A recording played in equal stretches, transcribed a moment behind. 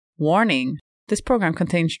Warning. This program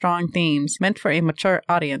contains strong themes meant for a mature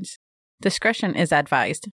audience. Discretion is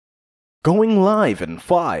advised. Going live in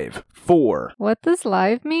 5, 4. What does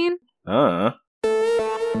live mean?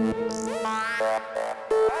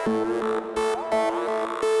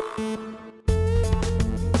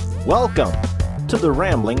 Welcome to the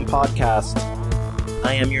Rambling Podcast.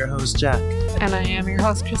 I am your host, Jack. And I am your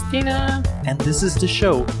host, Christina. And this is the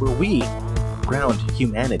show where we ground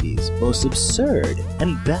humanity's most absurd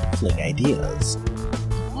and baffling ideas.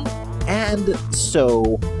 And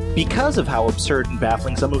so, because of how absurd and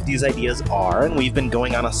baffling some of these ideas are, and we've been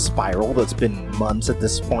going on a spiral that's been months at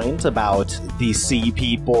this point about the sea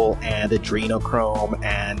people and adrenochrome,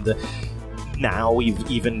 and now we've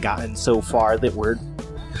even gotten so far that we're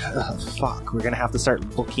gonna have to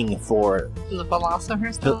start looking for The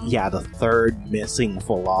Philosopher's Stone? the third missing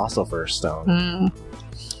Philosopher's Stone.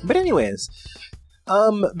 But anyways,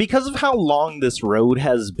 because of how long this road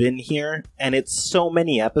has been here, and it's so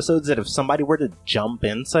many episodes that if somebody were to jump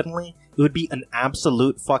in suddenly, it would be an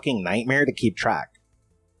absolute fucking nightmare to keep track.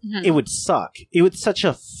 It would suck. It would such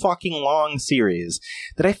a fucking long series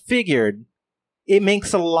that I figured it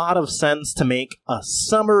makes a lot of sense to make a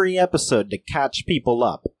summary episode to catch people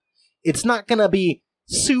up. It's not gonna be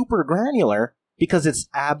super granular, because it's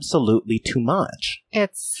absolutely too much.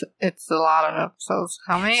 It's a lot of episodes.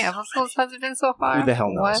 How many episodes has it been so far? Who the hell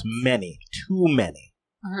knows? Many. Too many.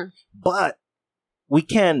 Mm-hmm. But we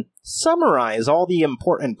can summarize all the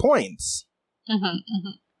important points.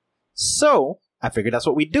 So, I figured that's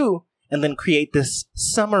what we do, and then create this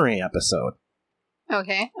summary episode.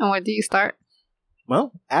 Okay, and where do you start?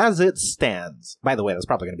 Well, as it stands. By the way, that's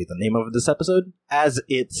probably going to be the name of this episode. As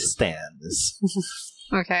it stands.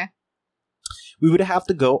 Okay. We would have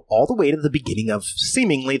to go all the way to the beginning of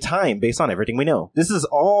seemingly time based on everything we know. This is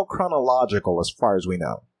all chronological as far as we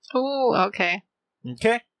know. Ooh, okay.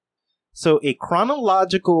 Okay? So a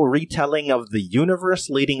chronological retelling of the universe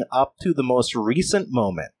leading up to the most recent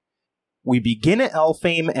moment. We begin at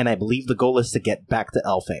Elfhame, and I believe the goal is to get back to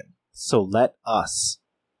Elfhame. So let us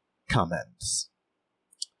commence.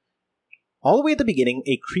 All the way at the beginning,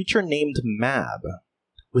 a creature named Mab,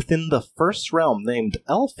 within the first realm named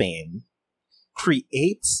Elfhame,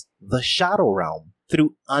 creates the Shadow Realm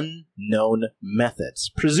through unknown methods,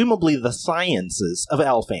 presumably the sciences of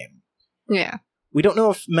Elfhame. Yeah. We don't know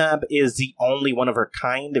if Mab is the only one of her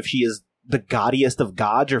kind, if she is the gaudiest of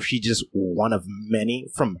gods, or if she's just one of many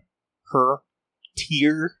from her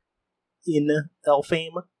tier in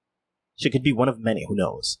Elfhame. She could be one of many, who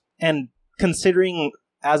knows? And considering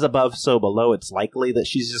as above, so below, it's likely that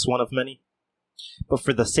she's just one of many. But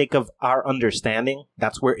for the sake of our understanding,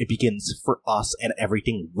 that's where it begins for us and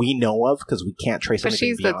everything we know of, because we can't trace anything But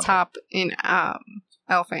she's the top in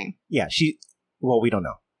Elfhame. Yeah, we don't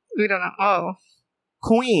know. We don't know. Oh.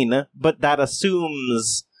 Queen, but that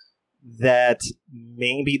assumes that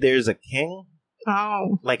maybe there's a king?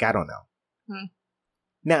 Oh. I don't know.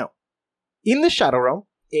 Now, in the Shadow Realm,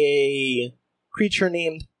 a creature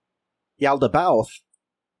named Yaldabaoth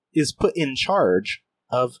is put in charge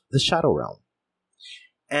of the Shadow Realm.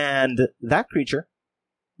 And that creature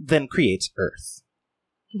then creates Earth.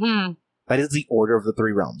 That is the order of the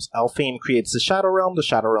three realms. Elfhame creates the Shadow Realm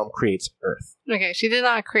creates Earth. Okay, she did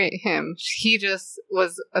not create him. He just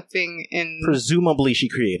was a thing in... Presumably she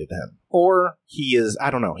created him. Or he is, I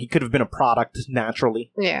don't know, he could have been a product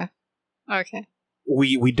naturally. Yeah. Okay.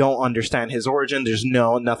 We don't understand his origin. There's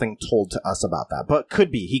nothing told to us about that. But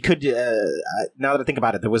could be. He could, now that I think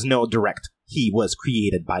about it, there was no direct, he was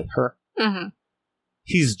created by her.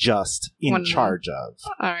 He's just in charge of.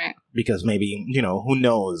 Alright. Because maybe, who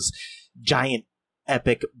knows, giant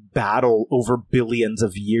epic battle over billions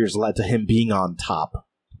of years led to him being on top.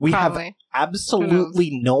 We Probably. have absolutely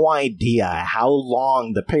no idea how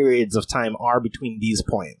long the periods of time are between these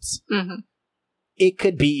points. It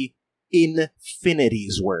could be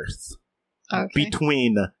infinity's worth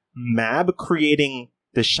between Mab creating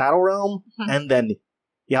the Shadow Realm and then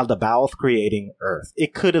Yaldabaoth creating Earth.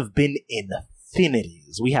 It could have been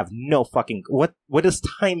infinities. We have no fucking... What does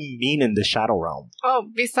time mean in the Shadow Realm? Oh,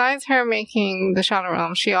 besides her making the Shadow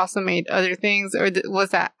Realm, she also made other things, or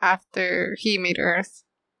was that after he made Earth?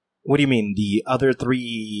 What do you mean? The other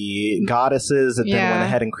three goddesses that then went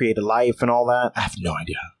ahead and created life and all that? I have no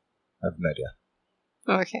idea.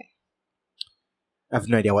 Okay. I have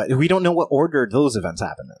no idea what... We don't know what order those events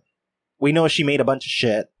happened in. We know she made a bunch of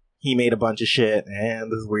shit, he made a bunch of shit,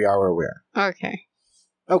 and we are where we are. Okay.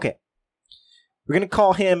 We're gonna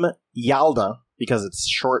call him Yalda, because it's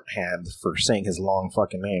shorthand for saying his long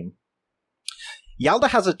fucking name. Yalda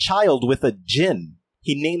has a child with a djinn.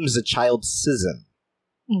 He names the child Sizun.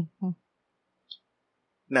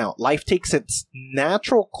 Now, life takes its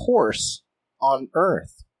natural course on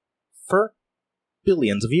Earth for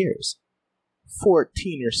billions of years.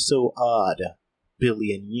 14 or so odd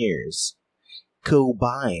billion years go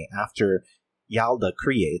by after Yalda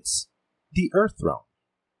creates the Earth Realm.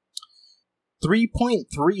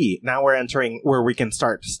 3.3, now we're entering where we can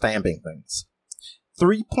start stamping things.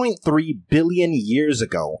 3.3 billion years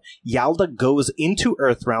ago, Yalda goes into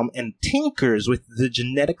Earthrealm and tinkers with the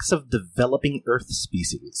genetics of developing Earth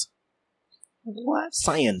species. What?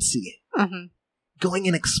 Science-y. Mm-hmm. Going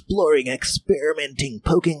and exploring, experimenting,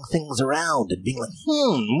 poking things around, and being like,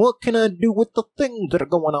 what can I do with the things that are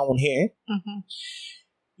going on here? Mm-hmm.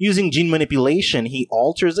 Using gene manipulation, he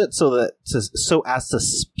alters it so as to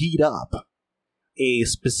speed up a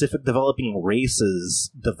specific developing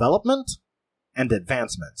race's development and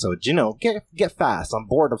advancement. So, get fast. I'm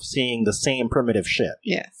bored of seeing the same primitive shit.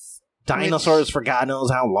 Yes. Dinosaurs for God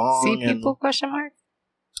knows how long. Sea people, question mark?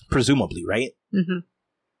 Presumably, right? Mm-hmm.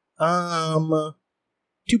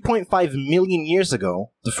 2.5 million years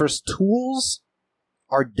ago, the first tools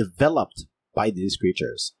are developed by these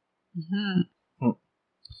creatures. Mm-hmm.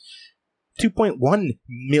 2.1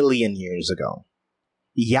 million years ago,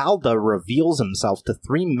 Yalda reveals himself to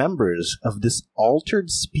 3 members of this altered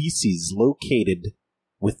species located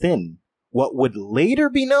within what would later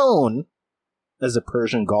be known as the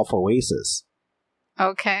Persian Gulf Oasis.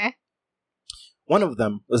 Okay. One of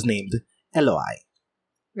them was named Eloi.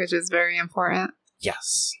 Which is very important.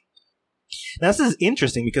 Yes. Now, this is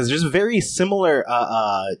interesting because there's a very similar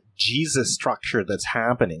Jesus structure that's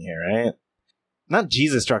happening here, right? Not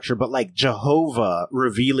Jesus structure, but like Jehovah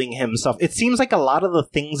revealing himself. It seems like a lot of the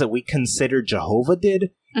things that we consider Jehovah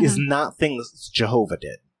did is not things Jehovah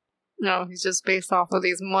did. No, he's just based off of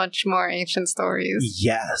these much more ancient stories.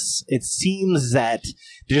 Yes. It seems that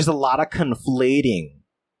there's a lot of conflating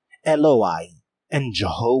Eloi and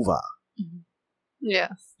Jehovah. Mm-hmm.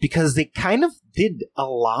 Yes. Because they kind of did a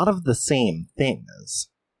lot of the same things,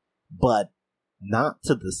 but not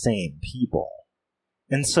to the same people.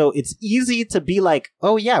 And so it's easy to be like,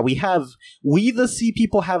 oh yeah, we the sea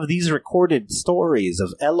people have these recorded stories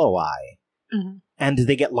of Eloi, and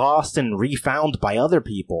they get lost and refound by other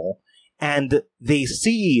people, and they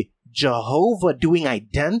see Jehovah doing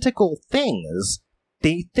identical things.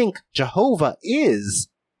 They think Jehovah is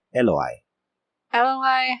Eloi.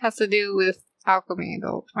 Eloi has to do with alchemy,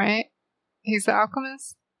 though, right? He's the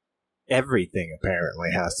alchemist? Everything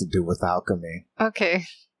apparently has to do with alchemy. Okay.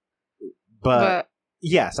 But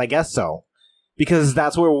yes, I guess so. Because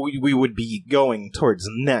that's where we would be going towards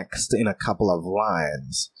next in a couple of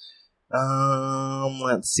lines.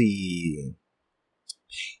 Let's see.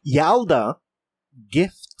 Yalda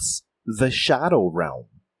gifts the Shadow Realm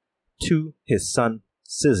to his son,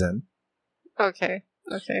 Sizin. Okay.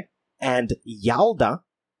 And Yalda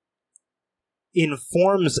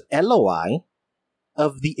informs Eloi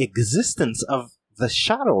of the existence of the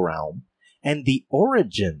Shadow Realm and the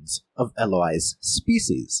origins of Eloi's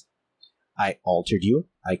species. I altered you,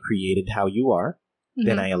 I created how you are,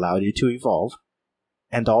 then I allowed you to evolve,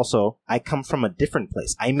 and also, I come from a different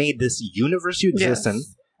place. I made this universe you exist in.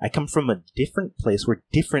 I come from a different place where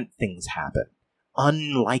different things happen,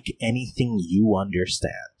 unlike anything you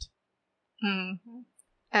understand. Mm-hmm.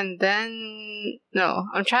 And then, no,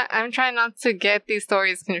 I'm trying not to get these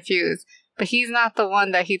stories confused, but he's not the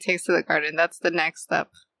one that he takes to the garden. That's the next step.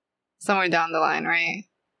 Somewhere down the line, right?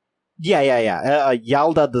 Yeah.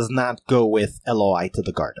 Yalda does not go with Eloi to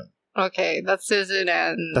the garden. Okay, that's Sizin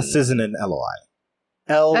and... That's Sizin and Eloi.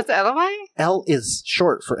 That's Eloi? L is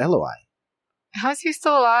short for Eloi. How is he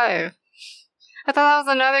still alive? I thought that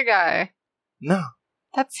was another guy. No.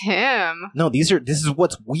 That's him. No, this is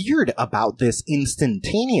what's weird about this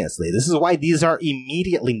instantaneously. This is why these are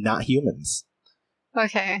immediately not humans.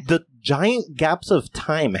 Okay. The giant gaps of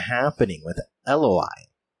time happening with Eloi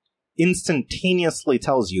instantaneously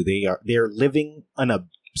tells you they're living an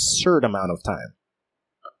absurd amount of time.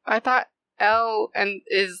 I thought El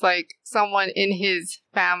is like someone in his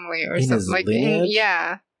family or something. His lineage?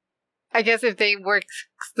 Yeah. I guess if they work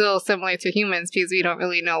still similar to humans, because we don't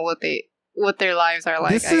really know what their lives are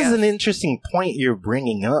like. This is an interesting point you're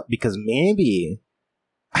bringing up, because maybe,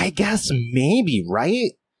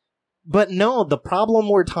 right? But no, the problem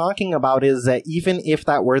we're talking about is that even if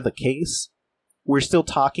that were the case, we're still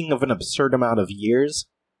talking of an absurd amount of years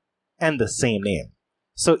and the same name.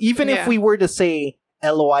 So even if we were to say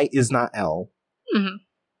Eloi is not El,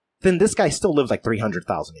 then this guy still lived like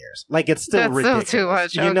 300,000 years. Like, it's still ridiculous. Still too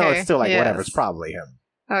much. You know, it's still like, whatever, it's probably him.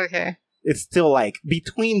 Okay. It's still like,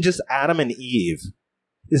 between just Adam and Eve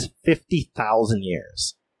is 50,000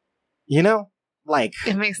 years. You know? Like...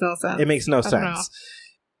 It makes no sense. It makes no sense.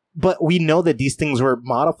 But we know that these things were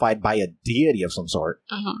modified by a deity of some sort.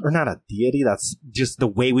 Or not a deity, that's just the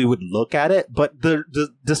way we would look at it. But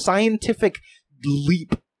the scientific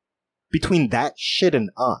leap between that shit and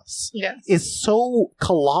us is so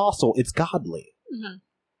colossal, it's godly.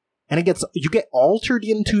 And you get altered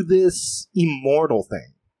into this immortal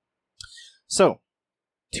thing. So,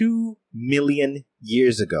 2 million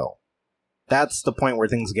years ago, that's the point where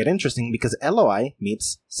things get interesting because Eloi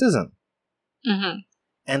meets Sizen.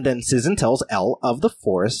 And then Sizen tells El of the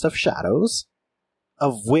Forest of Shadows,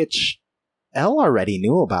 of which El already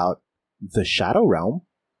knew about the Shadow Realm.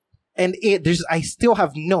 And I still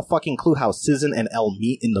have no fucking clue how Sizen and El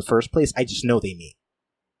meet in the first place. I just know they meet.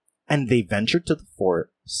 And they venture to the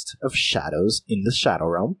Forest of Shadows in the Shadow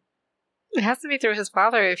Realm. It has to be through his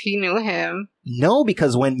father if he knew him. No,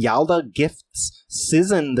 because when Yalda gifts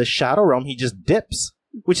Sizen the Shadow Realm, he just dips.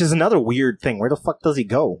 Which is another weird thing. Where the fuck does he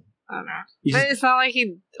go? I don't know. But it's not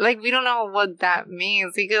like we don't know what that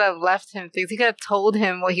means. He could have left him things. He could have told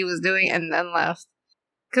him what he was doing and then left.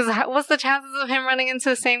 Because what's the chances of him running into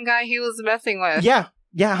the same guy he was messing with? Yeah,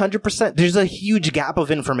 100%. There's a huge gap of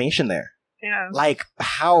information there. Yeah. Like,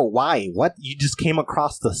 how, why, what? You just came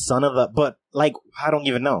across the son of but, like, I don't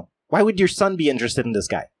even know. Why would your son be interested in this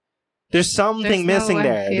guy? There's something missing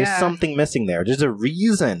there. Yeah. There's something missing there. There's a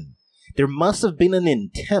reason. There must have been an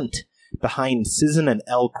intent behind Sizen and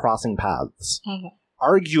El crossing paths.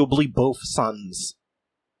 Arguably both sons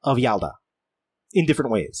of Yalda. In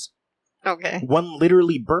different ways. Okay. One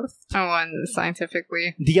literally birthed. And one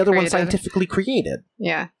scientifically The other created. one scientifically created.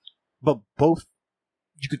 Yeah. But both,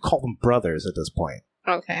 you could call them brothers at this point.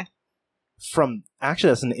 Okay. Actually,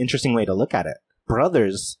 that's an interesting way to look at it.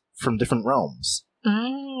 Brothers from different realms.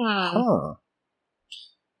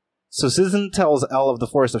 So Sizen tells El of the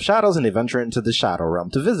Forest of Shadows and they venture into the Shadow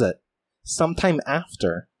Realm to visit. Sometime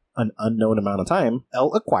after an unknown amount of time,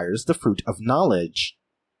 El acquires the Fruit of Knowledge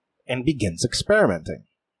and begins experimenting.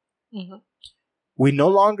 We no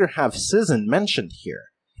longer have Sizen mentioned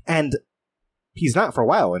here. And he's not for a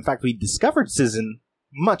while. In fact, we discovered Sizen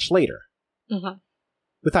much later.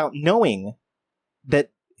 Without knowing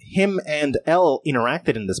that him and El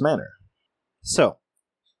interacted in this manner. So,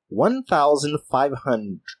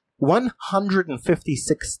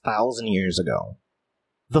 156,000 years ago,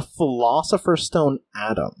 the Philosopher's Stone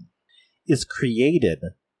Adam is created,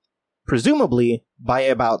 presumably by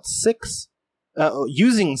about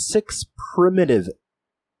using 6 primitive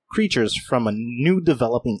creatures from a new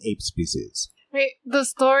developing ape species. Wait, the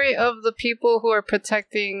story of the people who are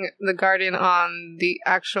protecting the garden on the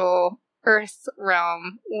actual Earth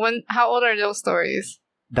realm, how old are those stories?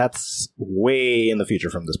 That's way in the future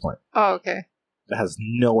from this point. Oh, okay. That has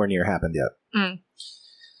nowhere near happened yet.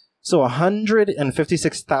 So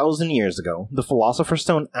 156,000 years ago, the Philosopher's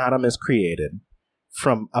Stone Adam is created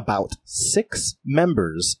from about 6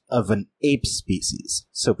 members of an ape species.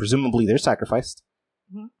 So presumably they're sacrificed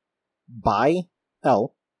by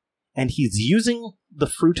El, and he's using the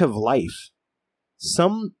Fruit of Life.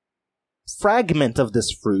 Some fragment of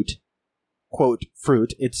this fruit, quote,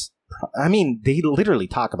 fruit, they literally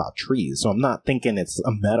talk about trees, so I'm not thinking it's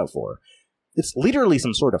a metaphor. It's literally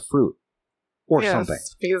some sort of fruit. Or something.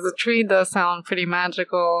 Because the tree does sound pretty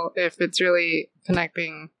magical if it's really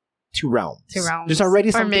connecting 2 realms. 2 realms. There's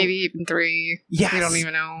already something... Or maybe even 3. Yes. We don't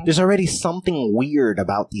even know. There's already something weird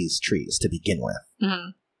about these trees to begin with.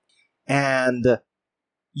 And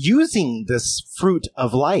using this Fruit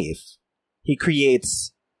of Life, he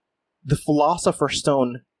creates the Philosopher's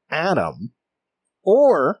Stone Adam,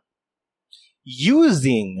 or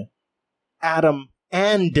using Adam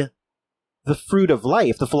and the Fruit of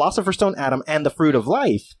Life, the Philosopher's Stone Adam and the Fruit of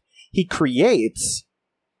Life, he creates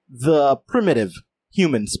the primitive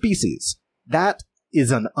human species. That is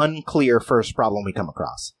an unclear first problem we come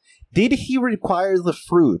across. Did he require the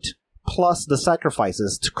fruit plus the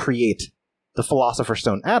sacrifices to create the Philosopher's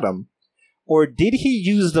Stone Adam, or did he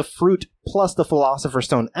use the fruit plus the Philosopher's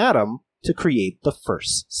Stone Adam to create the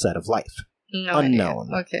first set of life? No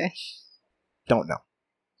Unknown. Idea. Okay. Don't know.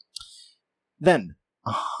 Then,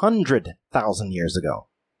 100,000 years ago,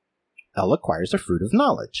 El acquires the Fruit of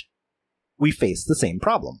Knowledge. We face the same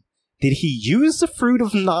problem. Did he use the Fruit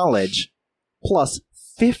of Knowledge plus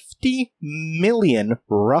 50 million,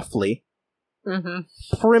 roughly,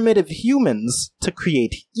 primitive humans to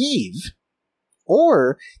create Eve?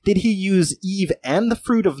 Or did he use Eve and the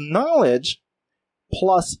Fruit of Knowledge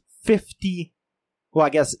plus 50... Well, I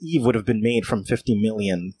guess Eve would have been made from 50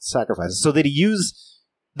 million sacrifices. So did he use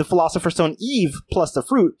the Philosopher's Stone Eve plus the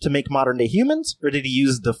fruit to make modern-day humans? Or did he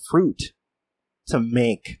use the fruit to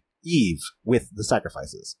make Eve with the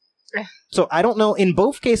sacrifices? So I don't know. In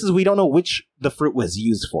both cases, we don't know which the fruit was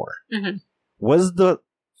used for. Mm-hmm. Was the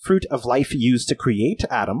fruit of life used to create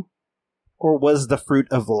Adam? Or was the fruit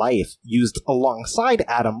of life used alongside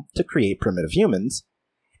Adam to create primitive humans?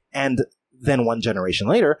 And then one generation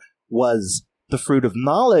later, was the fruit of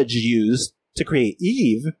knowledge used to create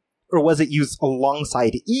Eve? Or was it used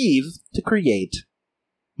alongside Eve to create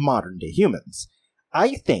modern-day humans?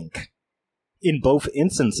 I think, in both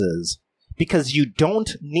instances, because you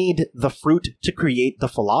don't need the fruit to create the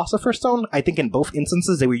Philosopher's Stone, I think in both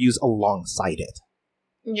instances they were used alongside it.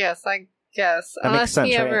 Yes, I guess. That Unless makes sense,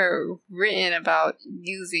 he right? ever written about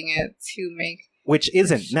using it to make... Which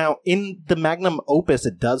isn't. Now, in the magnum opus,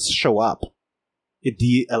 it does show up.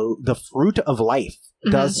 The fruit of life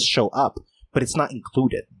does show up, but it's not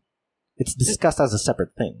included. It's discussed as a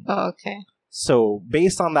separate thing. Oh, okay. So,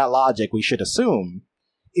 based on that logic, we should assume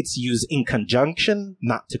it's used in conjunction,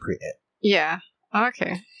 not to create it. Yeah.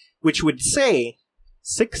 Okay. Which would say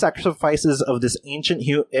 6 sacrifices of this ancient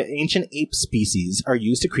ape species are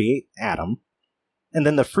used to create Adam, and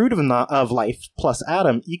then the fruit of life plus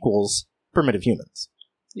Adam equals primitive humans.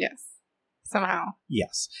 Yes. Somehow.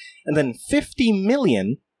 Yes. And then 50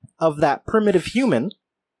 million of that primitive human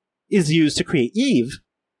is used to create Eve,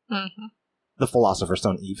 the Philosopher's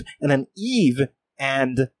Stone Eve, and then Eve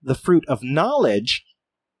and the fruit of knowledge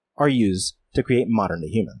are used to create modern-day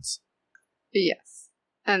humans. Yes.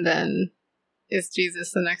 And then is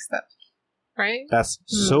Jesus the next step? Right? That's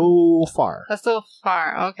so far. That's so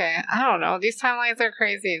far. Okay. I don't know. These timelines are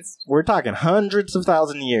crazy. We're talking hundreds of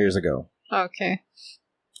thousands of years ago. Okay.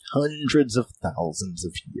 Hundreds of thousands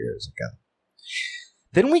of years ago.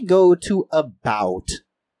 Then we go to about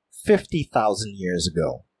 50,000 years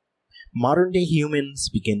ago. Modern-day humans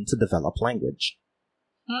begin to develop language.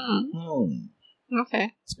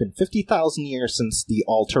 Okay. It's been 50,000 years since the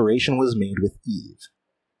alteration was made with Eve.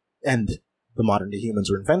 And the modern-day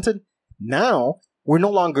humans were invented. Now, we're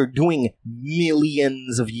no longer doing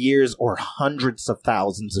millions of years or hundreds of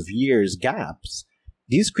thousands of years gaps.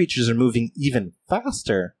 These creatures are moving even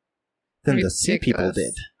faster than the sea people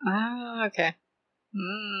did. Ah, okay.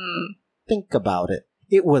 Think about it.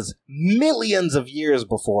 It was millions of years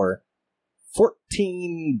before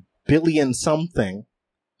 14 billion something.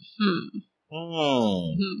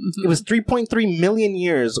 It was 3.3 million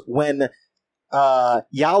years when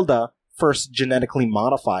Yalda first genetically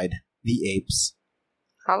modified the apes.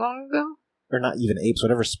 How long ago? Or not even apes,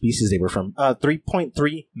 whatever species they were from.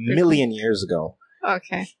 3.3 million years ago.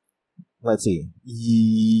 Okay. Let's see.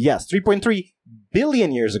 Yes, 3.3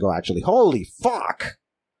 billion years ago, actually. Holy fuck!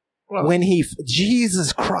 Whoa. When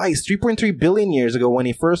Jesus Christ, 3.3 billion years ago, when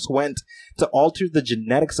he first went to alter the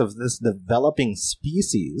genetics of this developing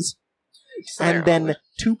species. And then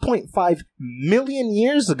 2.5 million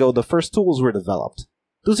years ago, the first tools were developed.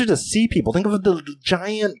 Those are the sea people. Think of the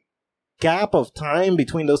giant gap of time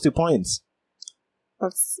between those 2 points.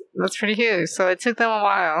 That's pretty huge. So it took them a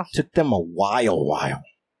while. Took them a while.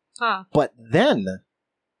 Huh. But then,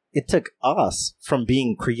 it took us from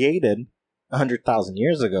being created 100,000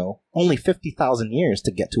 years ago, only 50,000 years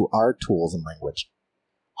to get to our tools and language.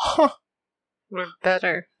 Huh. We're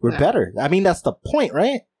better. We're better. I mean, that's the point,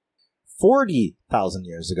 right? 40,000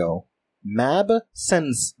 years ago, Mab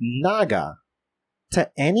sends Naga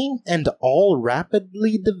to any and all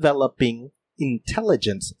rapidly developing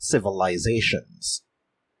intelligence civilizations.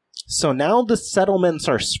 So now the settlements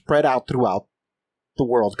are spread out throughout the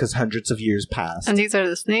world because hundreds of years passed. And these are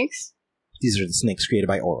the snakes? These are the snakes created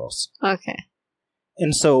by Oros. Okay.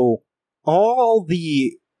 And so all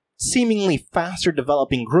the seemingly faster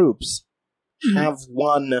developing groups have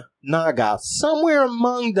one Naga somewhere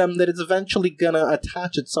among them that is eventually going to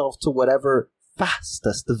attach itself to whatever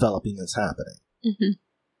fastest developing is happening.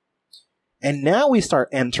 And now we start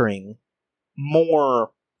entering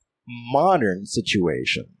more modern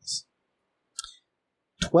situations.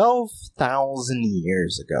 12,000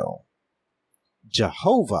 years ago,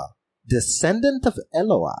 Jehovah, descendant of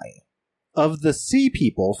Eloi, of the sea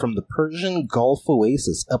people from the Persian Gulf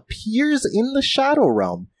Oasis, appears in the Shadow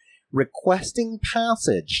Realm, requesting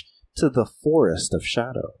passage to the Forest of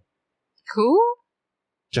Shadow. Who?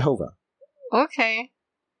 Jehovah. Okay.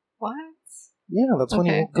 What? Yeah, that's when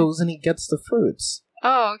he goes and he gets the fruits.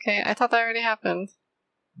 Oh, okay. I thought that already happened.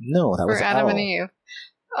 No, that was for Adam El. and Eve.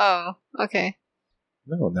 Oh, okay.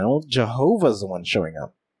 No, now Jehovah's the one showing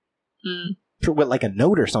up. With like a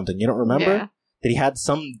note or something, you don't remember? Yeah. That he had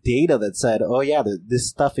some data that said, oh yeah, this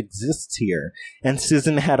stuff exists here. And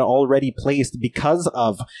Susan had already placed, because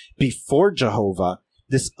of, before Jehovah,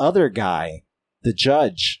 this other guy, the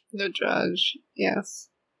judge. The judge, yes.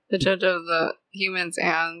 The judge of the humans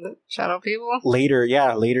and shadow people? Later,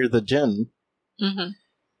 the Jinn. Mm-hmm.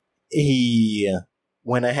 He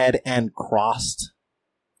went ahead and crossed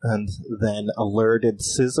and then alerted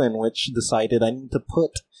Scisson, which decided, I need to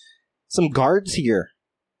put some guards here.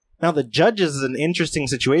 Now, the judge is an interesting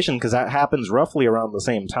situation because that happens roughly around the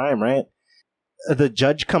same time, right? The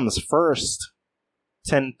judge comes first,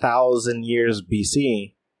 10,000 years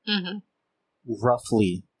BC,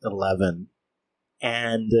 roughly 11,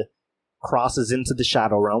 and crosses into the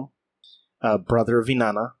Shadow Realm. Brother of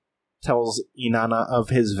Inanna tells Inanna of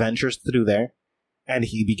his ventures through there, and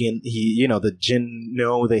the Jinn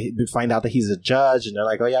they find out that he's a judge, and they're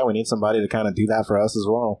like, oh yeah, we need somebody to kind of do that for us as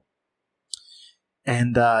well.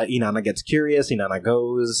 And Inanna gets curious. Inanna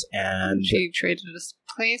goes, and she traded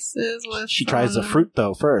places with. She tries the fruit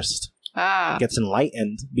though first. Gets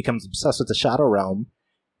enlightened, becomes obsessed with the Shadow Realm,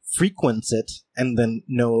 frequents it, and then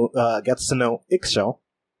gets to know Ixchel.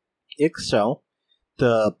 Ixchel,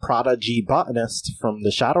 the prodigy botanist from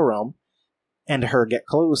the Shadow Realm, and her get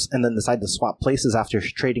close, and then decide to swap places after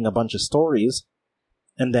trading a bunch of stories.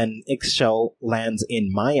 And then Ixchel lands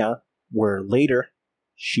in Maya, where later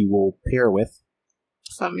she will pair with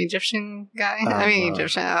some Egyptian guy. Mayan. You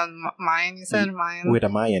said Mayan. With a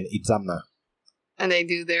Mayan, Itzamna. And they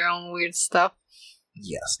do their own weird stuff.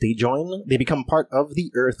 Yes, they become part of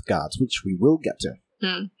the Earth Gods, which we will get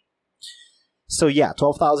to. So yeah,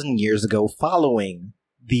 12,000 years ago, following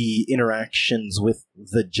the interactions with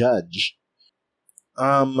the judge,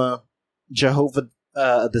 Jehovah,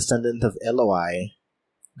 a descendant of Eloi,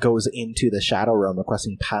 goes into the Shadow Realm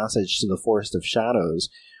requesting passage to the Forest of Shadows,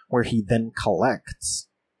 where he then collects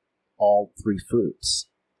all 3 fruits.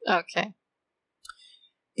 Okay.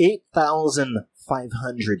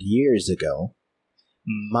 8,500 years ago,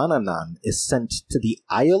 Manannan is sent to the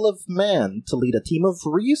Isle of Man to lead a team of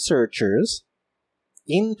researchers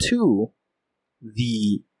into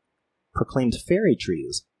the proclaimed fairy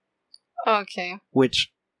trees. Okay.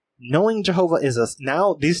 Which, knowing Jehovah is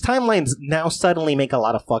now, these timelines now suddenly make a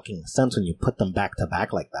lot of fucking sense when you put them back to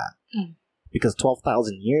back like that. Because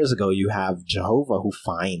 12,000 years ago, you have Jehovah who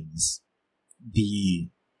finds the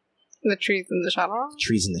trees in the Shadow Realm?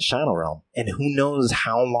 Trees in the Shadow Realm. And who knows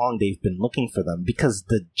how long they've been looking for them, because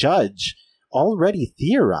the judge already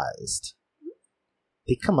theorized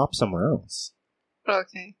they come up somewhere else.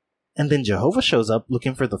 Okay. And then Jehovah shows up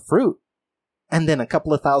looking for the fruit. And then a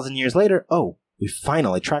couple of thousand years later, we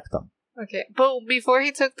finally tracked them. Okay. But before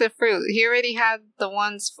he took the fruit, he already had the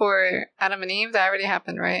ones for Adam and Eve? That already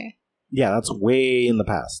happened, right? Yeah, that's way in the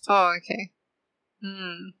past. Oh, okay.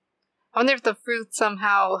 I wonder if the fruit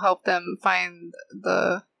somehow helped them find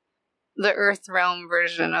the Earth Realm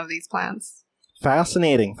version of these plants.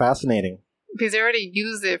 Fascinating. Because they already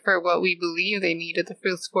used it for what we believe they needed the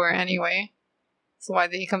fruits for anyway. So why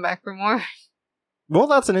did he come back for more? Well,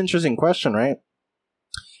 that's an interesting question, right?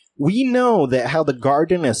 We know that how the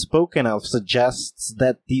garden is spoken of suggests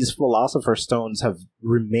that these Philosopher's Stones have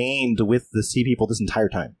remained with the Sea People this entire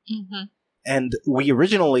time. And we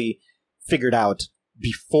originally figured out,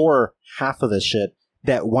 before half of this shit,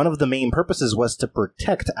 that one of the main purposes was to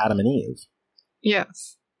protect Adam and Eve.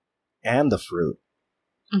 Yes. And the fruit.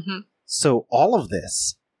 So all of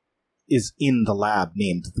this is in the lab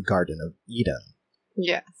named the Garden of Eden.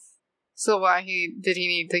 Yes. So why did he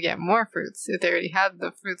need to get more fruits if they already had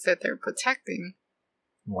the fruits that they're protecting?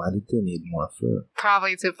 Why did they need more fruit?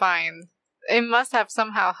 Probably to find... It must have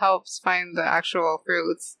somehow helped find the actual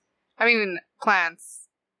fruits. I mean, plants,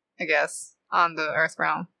 I guess, on the Earth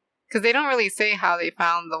Realm. Because they don't really say how they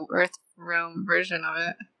found the Earth Realm version of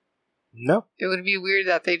it. No. It would be weird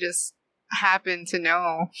that they just happened to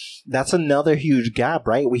know. That's another huge gap,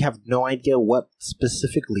 right? We have no idea what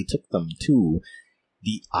specifically took them to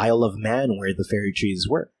the Isle of Man where the fairy trees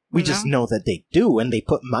were. We just know that they do, and they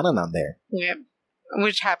put Manannan there. Yep.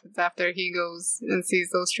 Which happens after he goes and sees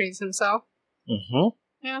those trees himself.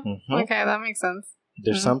 Yeah. Okay, that makes sense.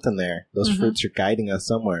 There's something there. Those fruits are guiding us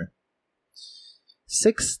somewhere.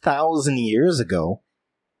 6,000 years ago,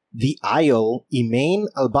 the Isle Emain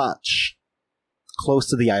al-Bach, close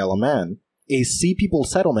to the Isle of Man, a Sea People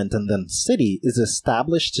settlement and then city, is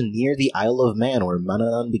established near the Isle of Man, where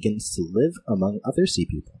Manannan begins to live among other Sea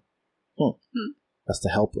People. That's to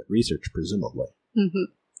help with research, presumably.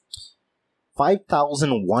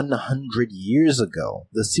 5,100 years ago,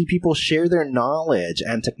 the Sea People share their knowledge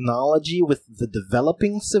and technology with the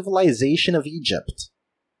developing civilization of Egypt.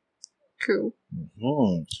 Cool.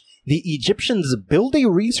 The Egyptians build a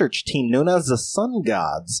research team known as the Sun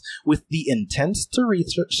Gods with the intent to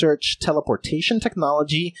research teleportation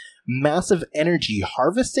technology, massive energy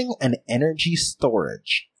harvesting, and energy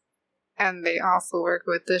storage. And they also work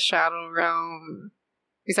with the Shadow Realm,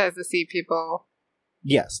 besides the Sea People.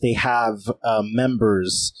 Yes, they have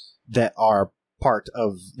members that are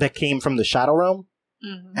that came from the Shadow Realm,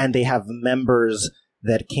 and they have members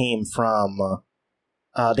that came from.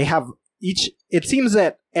 They have each. It seems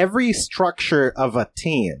that every structure of a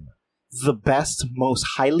team, the best, most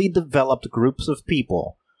highly developed groups of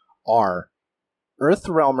people, are Earth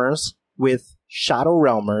Realmers with Shadow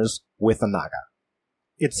Realmers with a Naga.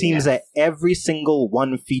 It seems that every single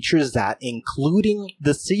one features that, including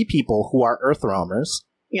the Sea People who are Earth Realmers.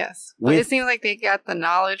 Yes. But it seems like they got the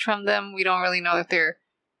knowledge from them. We don't really know if they're,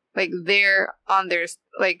 like, they're on their,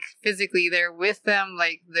 like, physically they're with them,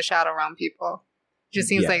 like the Shadow Realm people. It just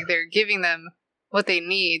seems like they're giving them what they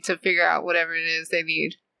need to figure out whatever it is they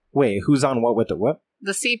need. Wait, who's on what with the what?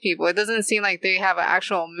 The Sea People. It doesn't seem like they have an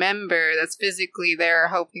actual member that's physically there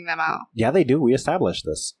helping them out. Yeah, they do. We established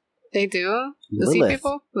this. They do? The Lilith. Sea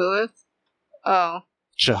People? Lilith? Oh.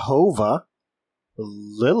 Jehovah,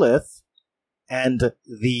 Lilith, and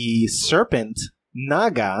the serpent,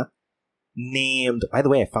 Naga, named... By the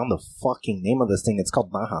way, I found the fucking name of this thing. It's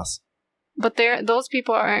called Nahas. But those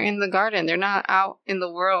people are in the garden. They're not out in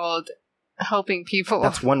the world helping people.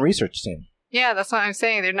 That's one research team. Yeah, that's what I'm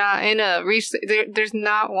saying. They're not in a... There's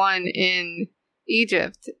not one in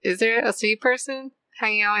Egypt. Is there a sea person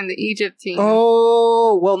hanging out in the Egypt team?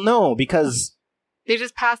 Oh, well, no, because... They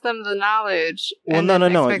just pass them the knowledge. Well,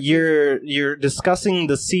 no. You're discussing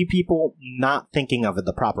the Sea People, not thinking of it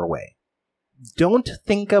the proper way. Don't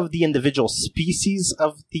think of the individual species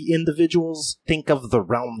of the individuals. Think of the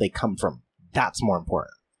realm they come from. That's more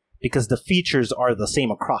important. Because the features are the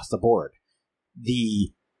same across the board.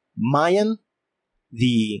 The Mayan,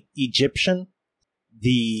 the Egyptian,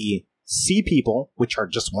 the Sea People, which are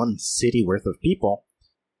just one city worth of people,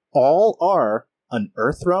 all are an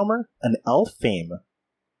Earth Realmer, an Elfame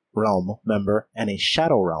Realm member, and a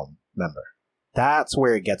Shadow Realm member. That's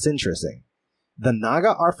where it gets interesting. The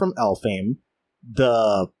Naga are from Elfame.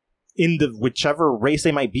 Whichever race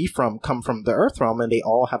they might be from come from the Earth Realm, and they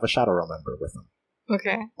all have a Shadow Realm member with them.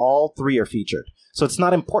 Okay. All three are featured. So it's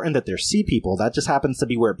not important that they're Sea People. That just happens to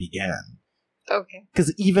be where it began. Okay.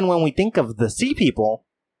 Because even when we think of the Sea People,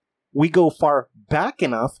 we go far back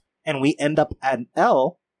enough, and we end up at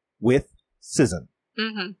L with Cizin.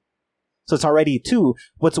 Mm-hmm. So it's already two.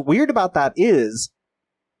 What's weird about that is,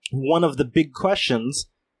 one of the big questions,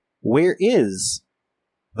 where is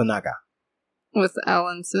the Naga? With Elle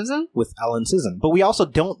and Cizin? With Elle and Cizin. But we also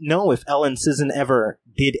don't know if Elle and Cizin ever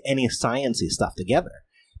did any science-y stuff together.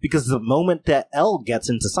 Because the moment that Elle gets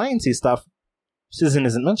into science-y stuff, Cizin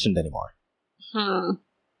isn't mentioned anymore.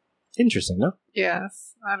 Interesting, no?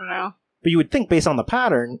 Yes. I don't know. But you would think, based on the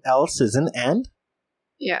pattern, Elle, Cizin, and...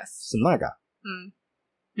 Yes. Naga.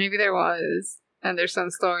 Maybe there was. And there's some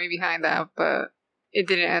story behind that, but it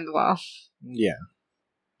didn't end well. Yeah.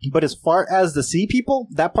 But as far as the Sea People,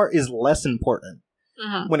 that part is less important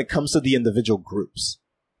when it comes to the individual groups.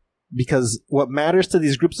 Because what matters to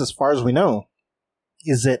these groups, as far as we know,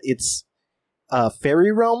 is that it's a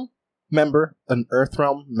Fairy Realm member, an Earth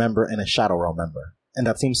Realm member, and a Shadow Realm member. And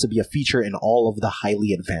that seems to be a feature in all of the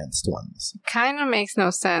highly advanced ones. Kind of makes no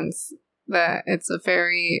sense that it's a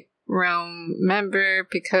Fairy Realm member,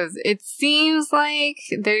 because it seems like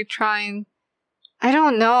they're trying... I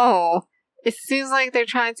don't know. It seems like they're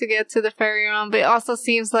trying to get to the Fairy Realm, but it also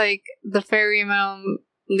seems like the Fairy Realm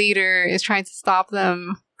leader is trying to stop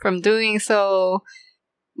them from doing so.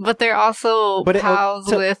 But they're also pals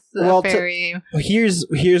with the Fairy.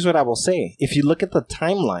 Here's what I will say. If you look at the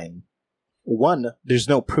timeline, one, there's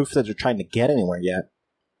no proof that they're trying to get anywhere yet.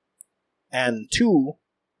 And two,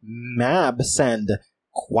 Mab sent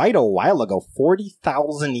quite a while ago,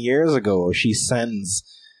 40,000 years ago, she sends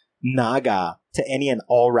Naga to any and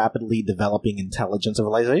all rapidly developing intelligent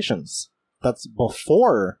civilizations. That's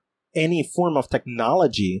before any form of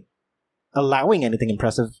technology allowing anything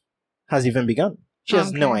impressive has even begun. She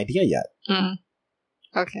has no idea yet.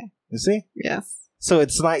 Okay. You see? Yes. So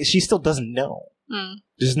it's like she still doesn't know.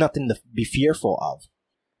 There's nothing to be fearful of.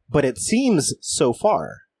 But it seems so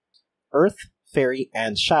far, Earth, Fairy,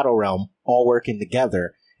 and Shadow Realm all working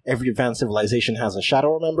together. Every advanced civilization has a Shadow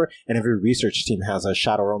Realm member, and every research team has a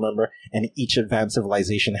Shadow Realm member, and each advanced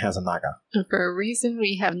civilization has a Naga. And for a reason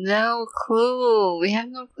we have no clue. We have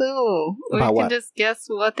no clue. About we can what? just guess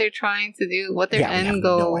what they're trying to do, what their end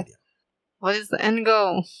goal. No idea. What is the end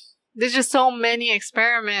goal? There's just so many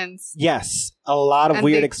experiments. Yes, a lot of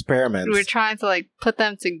weird experiments. We're trying to like put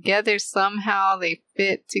them together somehow. They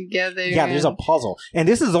fit together. Yeah, there's a puzzle. And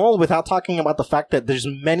this is all without talking about the fact that there's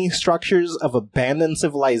many structures of abandoned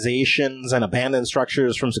civilizations and abandoned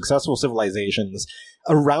structures from successful civilizations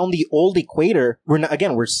around the old equator.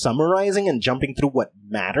 We're summarizing and jumping through what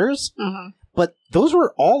matters. Mm-hmm. But those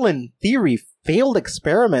were all, in theory, failed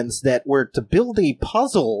experiments that were to build a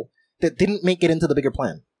puzzle that didn't make it into the bigger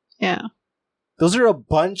plan. Yeah. Those are a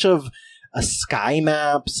bunch of sky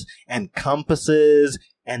maps and compasses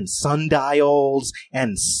and sundials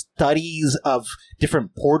and studies of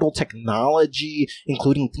different portal technology,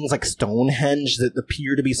 including things like Stonehenge that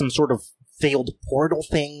appear to be some sort of failed portal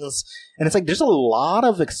things. And it's like there's a lot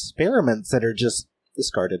of experiments that are just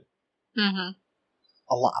discarded. Mm-hmm.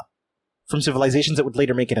 A lot. From civilizations that would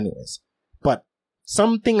later make it anyways. But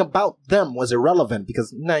something about them was irrelevant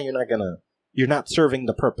because you're not serving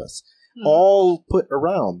the purpose. All put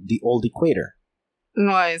around the old equator.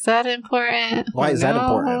 Why is that important? Why is that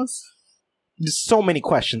important? There's so many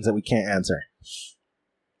questions that we can't answer.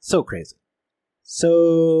 So crazy.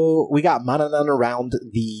 So we got Manannan around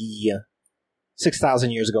the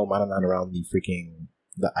 6,000 years ago. Manannan around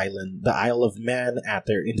the Isle of Man at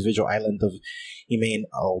their individual island of Emain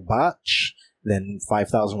al-Bach. Then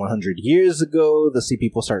 5,100 years ago, the Sea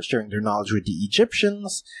People start sharing their knowledge with the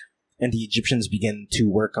Egyptians. And the Egyptians begin to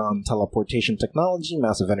work on teleportation technology,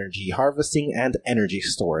 massive energy harvesting, and energy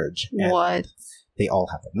storage. And what? They all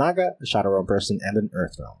have a Naga, a Shadow Realm person, and an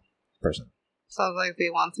Earth Realm person. Sounds like they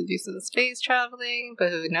want to do some space traveling, but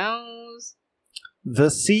who knows? The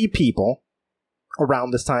Sea People, around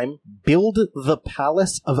this time, build the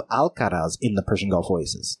Palace of Alcaraz in the Persian Gulf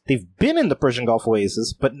Oasis. They've been in the Persian Gulf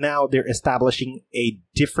Oasis, but now they're establishing a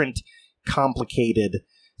different, complicated,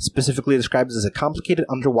 specifically described as a complicated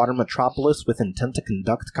underwater metropolis with intent to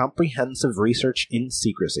conduct comprehensive research in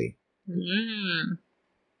secrecy.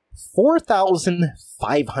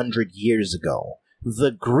 4,500 years ago,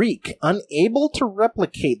 the Greek, unable to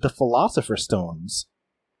replicate the Philosopher's Stones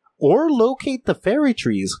or locate the fairy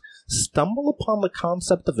trees, stumble upon the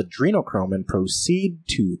concept of adrenochrome and proceed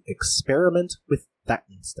to experiment with that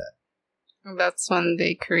instead. That's when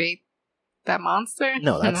they create that monster?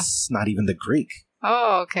 No, that's not even the Greek.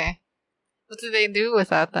 Oh, okay. What do they do with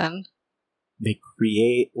that then? They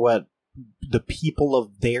create what the people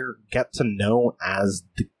of there get to know as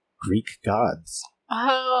the Greek gods.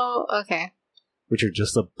 Oh, okay. Which are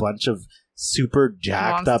just a bunch of super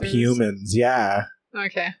jacked up humans. Yeah.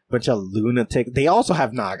 Okay. Bunch of lunatic. They also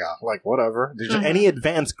have Naga. Like, whatever. There's any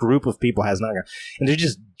advanced group of people has Naga. And they're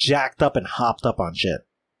just jacked up and hopped up on shit.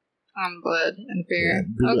 On blood and fear.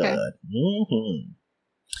 Blood. Okay. Mm-hmm.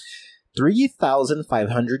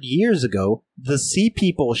 3,500 years ago, the Sea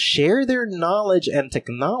People share their knowledge and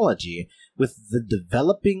technology with the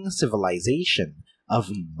developing civilization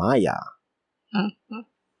of Maya. Mm-hmm.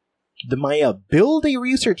 The Maya build a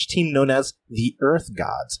research team known as the Earth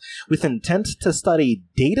Gods, with intent to study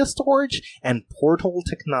data storage and portal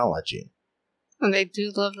technology. And they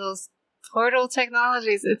do love those portal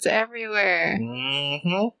technologies. It's everywhere.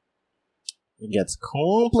 Mm-hmm. It gets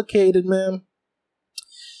complicated, man.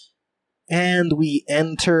 And we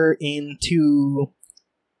enter into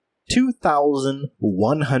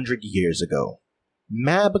 2,100 years ago.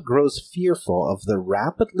 Mab grows fearful of the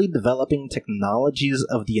rapidly developing technologies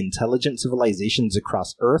of the intelligent civilizations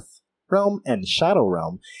across Earth Realm and Shadow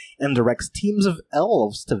Realm, and directs teams of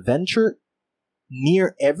elves to venture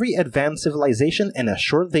near every advanced civilization and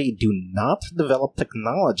assure they do not develop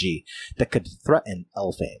technology that could threaten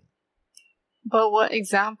Elfame. But what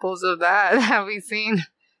examples of that have we seen?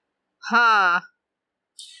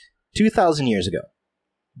 2,000 years ago,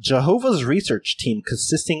 Jehovah's research team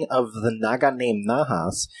consisting of the Naga named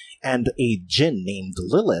Nahas and a Jinn named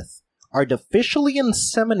Lilith artificially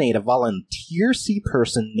inseminate a volunteer sea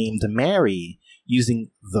person named Mary using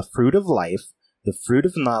the fruit of life, the fruit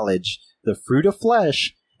of knowledge, the fruit of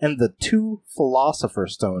flesh, and the 2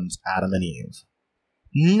 Philosopher's Stones, Adam and Eve.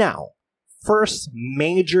 Now, first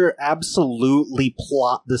major absolutely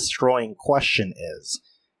plot-destroying question is,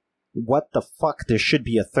 what the fuck, there should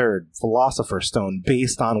be a 3rd Philosopher's Stone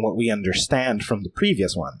based on what we understand from the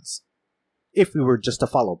previous ones. If we were just to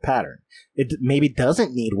follow pattern. It maybe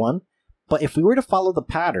doesn't need one, but if we were to follow the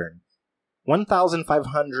pattern,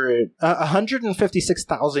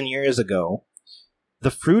 156,000 years ago, the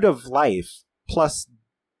fruit of life plus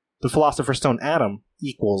the Philosopher's Stone Adam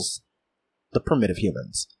equals the primitive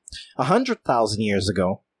humans. 100,000 years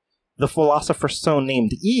ago, the Philosopher's Stone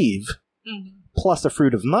named Eve plus the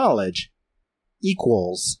fruit of knowledge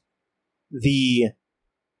equals the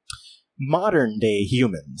modern day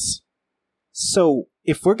humans. So,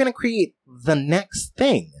 if we're going to create the next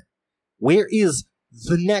thing, where is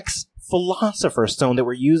the next Philosopher's Stone that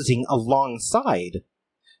we're using alongside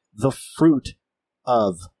the fruit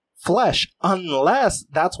of flesh? Unless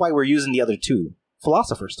that's why we're using the other two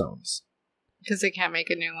Philosopher's Stones. Because they can't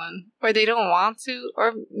make a new one. Or they don't want to.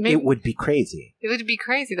 Or maybe It would be crazy. it would be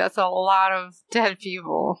crazy. That's a lot of dead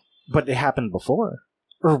people. But it happened before.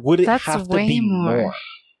 Or would it That's have to way be more. more?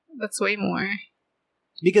 That's way more.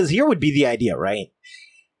 Because here would be the idea, right?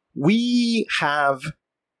 We have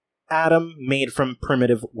Adam made from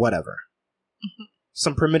primitive whatever. Mhm.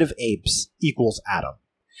 Some primitive apes equals Adam.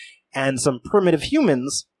 And some primitive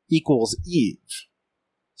humans equals Eve.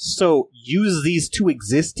 So use these two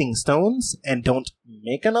existing stones and don't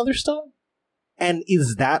make another stone? And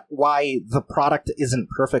is that why the product isn't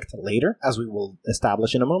perfect later, as we will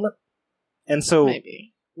establish in a moment? And so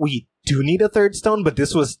Maybe. we do need a third stone, but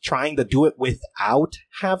this was trying to do it without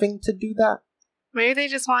having to do that? Maybe they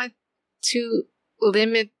just want to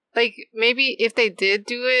limit, like, maybe if they did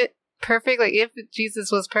do it perfect, like, if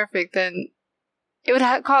Jesus was perfect, then it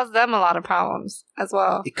would cause them a lot of problems as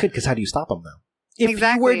well. It could, because how do you stop him, though? If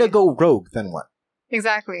Exactly. you were to go rogue, then what?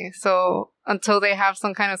 Exactly. So, until they have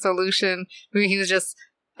some kind of solution, maybe he was just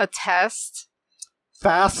a test.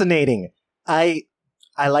 Fascinating. I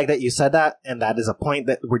like that you said that, and that is a point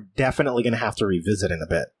that we're definitely going to have to revisit in a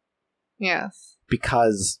bit. Yes.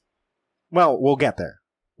 Because, well, we'll get there.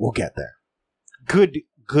 We'll get there.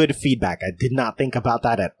 Good feedback. I did not think about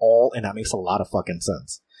that at all, and that makes a lot of fucking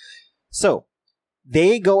sense. So,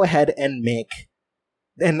 they go ahead and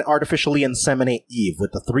artificially inseminate Eve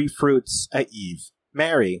with the 3 fruits, Eve.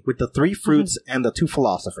 Mary with the 3 fruits and the 2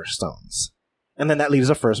 Philosopher's Stones. And then that leaves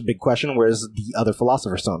the first big question, where's the other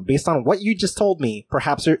Philosopher's Stone? Based on what you just told me,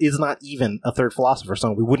 perhaps there is not even a 3rd Philosopher's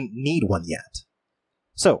Stone. We wouldn't need one yet.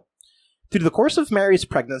 So, through the course of Mary's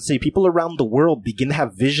pregnancy, people around the world begin to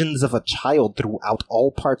have visions of a child throughout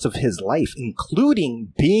all parts of his life,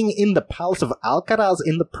 including being in the palace of Alcaraz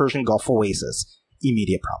in the Persian Gulf Oasis.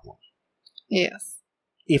 Immediate problem. Yes.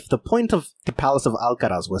 If the point of the Palace of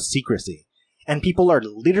Alcaraz was secrecy, and people are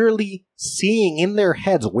literally seeing in their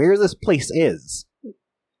heads where this place is,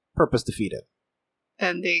 purpose defeated.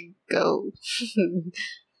 And they go.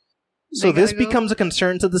 So this becomes a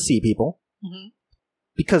concern to the sea people, Mm-hmm.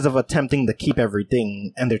 because of attempting to keep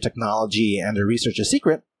everything and their technology and their research a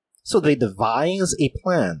secret, so they devise a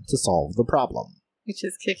plan to solve the problem. Which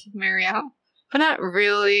is kicking Mary out. But not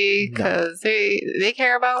really, because they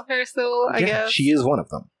care about her still, I guess. She is one of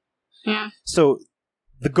them. Yeah. So,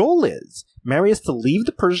 the goal is, Mary is to leave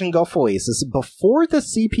the Persian Gulf Oasis before the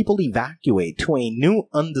sea people evacuate to a new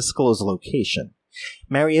undisclosed location.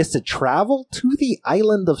 Mary is to travel to the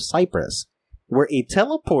island of Cyprus, where a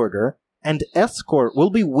teleporter and escort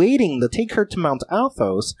will be waiting to take her to Mount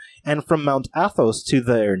Athos, and from Mount Athos to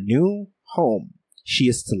their new home. She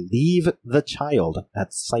is to leave the child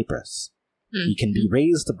at Cyprus. He can be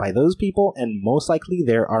raised by those people, and most likely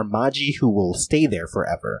there are Magi who will stay there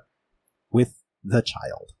forever with the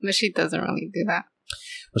child. But she doesn't really do that.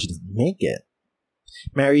 Well, she doesn't make it.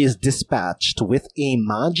 Mary is dispatched with a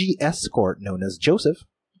Magi escort known as Joseph.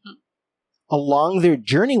 Mm-hmm. Along their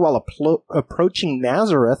journey while approaching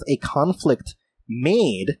Nazareth, a conflict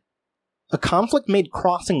made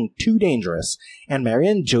crossing too dangerous, and Mary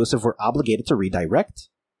and Joseph were obligated to redirect.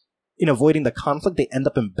 In avoiding the conflict, they end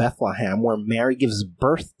up in Bethlehem, where Mary gives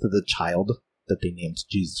birth to the child that they named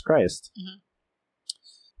Jesus Christ.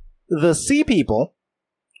 Mm-hmm. The sea people,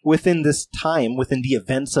 within this time, within the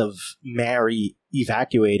events of Mary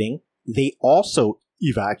evacuating, they also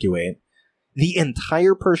evacuate the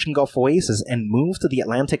entire Persian Gulf Oasis and move to the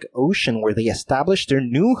Atlantic Ocean, where they establish their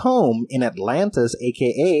new home in Atlantis,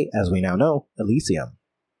 aka, as we now know, Elysium.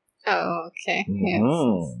 Oh, okay. Mm-hmm.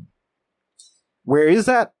 Yes. Where is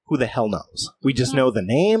that? Who the hell knows? We just know the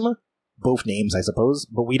name, both names, I suppose,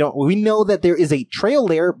 but we know that there is a trail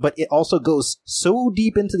there, but it also goes so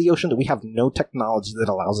deep into the ocean that we have no technology that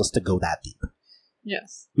allows us to go that deep.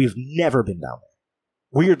 Yes. We've never been down there.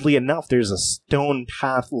 Weirdly enough, there's a stone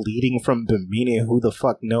path leading from Bimini. Who the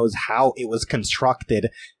fuck knows how it was constructed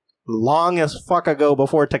long as fuck ago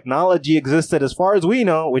before technology existed, as far as we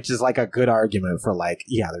know, which is like a good argument for like,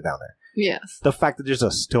 yeah, they're down there. Yes. The fact that there's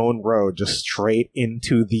a stone road just straight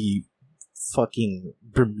into the fucking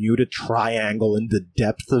Bermuda Triangle in the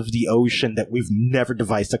depth of the ocean that we've never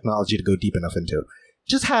devised technology to go deep enough into.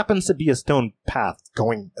 Just happens to be a stone path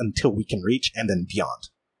going until we can reach and then beyond.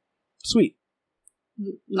 Sweet.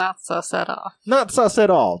 Not sus at all. Not sus at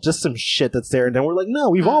all. Just some shit that's there, and then we're like, no,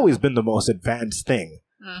 we've always been the most advanced thing.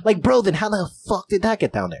 Mm-hmm. Like, bro, then how the fuck did that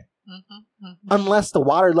get down there? Unless the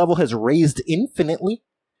water level has raised infinitely.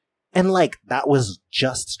 And, like, that was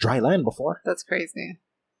just dry land before. That's crazy.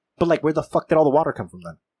 But, like, where the fuck did all the water come from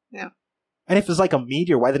then? Yeah. And if it's like a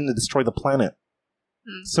meteor, why didn't it destroy the planet?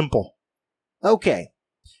 Simple. Okay.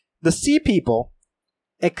 The Sea People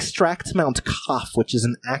extract Mount Kaf, which is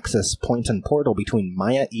an access point and portal between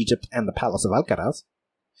Maya, Egypt, and the Palace of Alcaraz.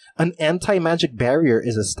 An anti-magic barrier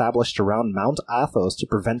is established around Mount Athos to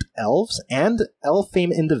prevent elves and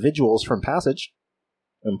elf-fame individuals from passage.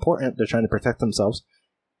 Important, they're trying to protect themselves.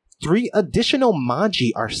 3 additional Magi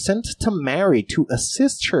are sent to Mary to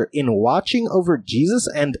assist her in watching over Jesus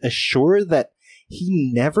and assure that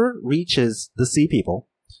he never reaches the Sea People,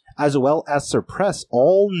 as well as suppress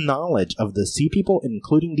all knowledge of the Sea People,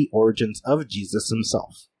 including the origins of Jesus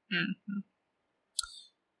himself.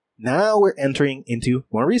 Now we're entering into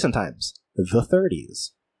more recent times, the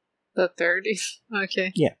 30s. The 30s?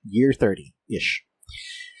 Okay. Yeah, year 30-ish.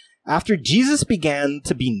 After Jesus began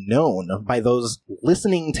to be known by those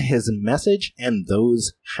listening to his message and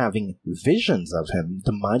those having visions of him,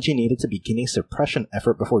 the Magi needed to begin a suppression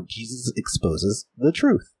effort before Jesus exposes the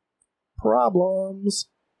truth. Problems.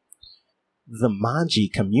 The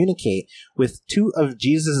Magi communicate with 2 of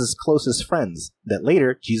Jesus' closest friends that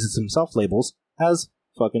later Jesus himself labels as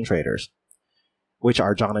fucking traitors, which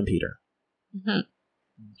are John and Peter.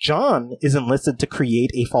 John is enlisted to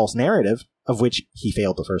create a false narrative, of which he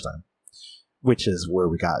failed the first time, which is where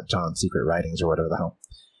we got John's secret writings or whatever the hell.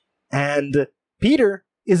 And Peter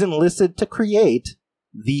is enlisted to create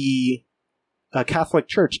the Catholic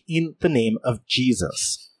Church in the name of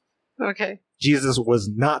Jesus. Okay. Jesus was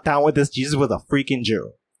not down with this. Jesus was a freaking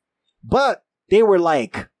Jew. But they were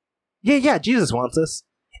like, yeah, Jesus wants us.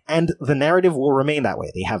 And the narrative will remain that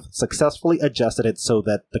way. They have successfully adjusted it so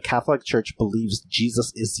that the Catholic Church believes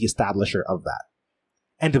Jesus is the establisher of that.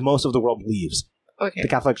 And most of the world believes the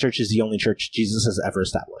Catholic Church is the only church Jesus has ever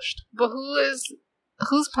established. But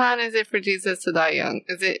whose plan is it for Jesus to die young?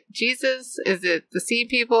 Is it Jesus? Is it the Sea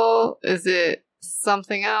People? Is it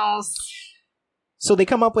something else? So they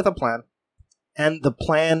come up with a plan. And the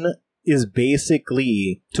plan is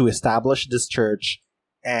basically to establish this church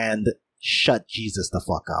and shut Jesus the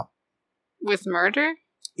fuck up. With murder?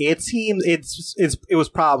 It seems it was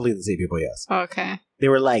probably the Sea People, yes. Okay. They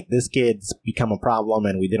were like, this kid's become a problem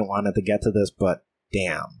and we didn't want it to get to this, but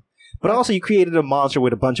damn. But also you created a monster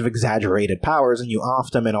with a bunch of exaggerated powers and you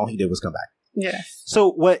offed him and all he did was come back. Yes.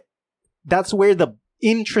 So that's where the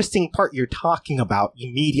interesting part you're talking about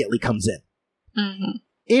immediately comes in.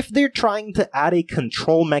 If they're trying to add a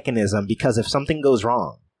control mechanism because if something goes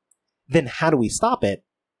wrong, then how do we stop it?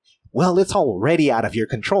 Well, it's already out of your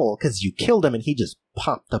control because you killed him and he just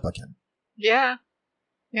popped up again. Yeah.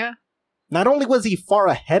 Yeah. Not only was he far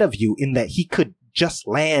ahead of you in that he could just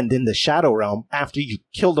land in the Shadow Realm after you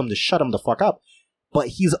killed him to shut him the fuck up, but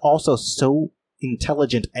he's also so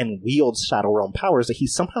intelligent and wields Shadow Realm powers that he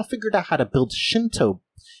somehow figured out how to build Shinto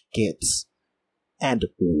gates and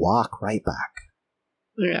walk right back.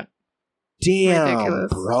 Yeah. Damn,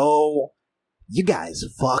 ridiculous. Bro. You guys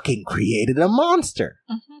fucking created a monster.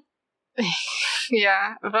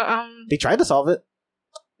 Yeah, but They tried to solve it.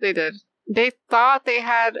 They did. They thought they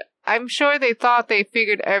had... I'm sure they thought they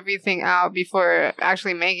figured everything out before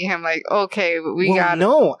actually making him like, okay, we got...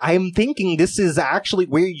 No, I'm thinking this is actually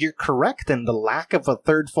where you're correct, and the lack of a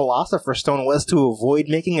third Philosopher's Stone was to avoid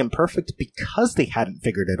making him perfect because they hadn't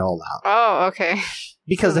figured it all out. Oh, okay.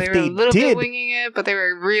 Because so if they were they a little did... bit winging it, but they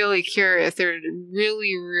were really curious. They were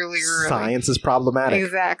really, really... Science is problematic.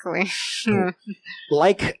 Exactly.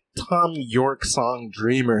 Like Tom York's song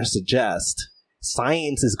Dreamer suggests,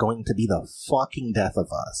 science is going to be the fucking death of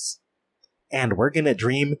us. And we're going to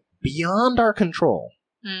dream beyond our control.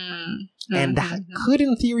 And that could,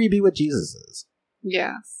 in theory, be what Jesus is.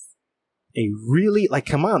 Yes. A really, like,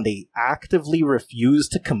 come on, they actively refuse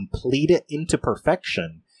to complete it into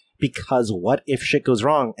perfection because what if shit goes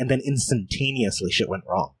wrong and then instantaneously shit went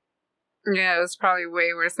wrong? Yeah, it was probably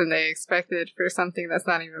way worse than they expected for something that's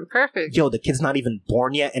not even perfect. Yo, the kid's not even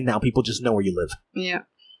born yet and now people just know where you live. Yeah.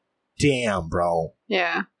 Damn, bro.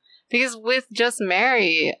 Yeah. Because with just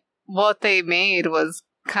Mary, what they made was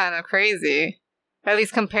kind of crazy. At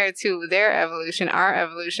least compared to their evolution. Our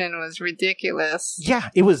evolution was ridiculous. Yeah,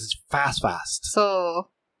 it was fast. So,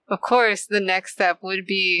 of course, the next step would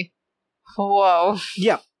be, whoa.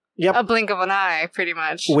 Yep. A blink of an eye, pretty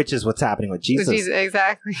much. Which is what's happening with Jesus.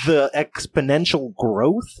 Exactly. The exponential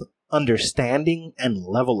growth, understanding, and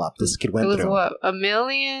level up this kid went through. It was what, 1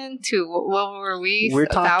 million to what were we? We're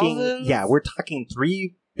talking, thousands? yeah, we're talking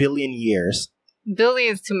 3 billion years.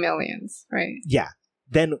 Billions to millions, right? Yeah.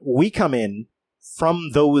 Then we come in,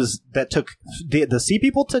 from those that took... The sea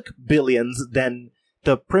people took billions, then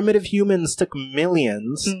the primitive humans took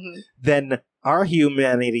millions, then our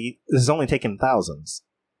humanity is only taken thousands.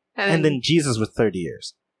 And then Jesus was 30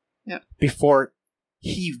 years. Yep. Before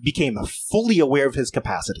he became fully aware of his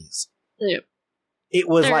capacities. Yep. It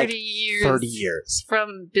was 30 like years 30 years.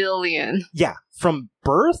 From billion. Yeah. From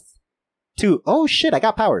birth to, oh shit, I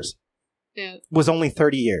got powers. Yeah. Was only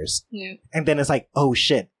 30 years. Yeah. And then it's like, oh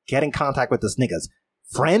shit, get in contact with this nigga's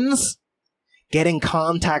friends? Get in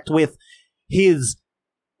contact with his...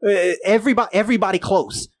 everybody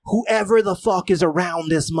close. Whoever the fuck is around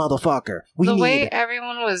this motherfucker. The way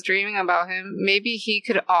everyone was dreaming about him, maybe he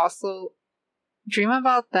could also dream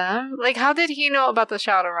about them? Like, how did he know about the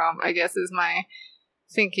Shadow Realm, I guess is my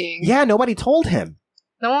thinking. Yeah, nobody told him.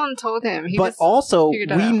 No one told him. But also,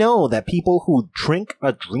 we know that people who drink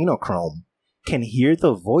adrenochrome can hear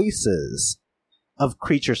the voices of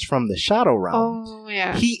creatures from the Shadow Realm. Oh,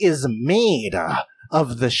 yeah. He is made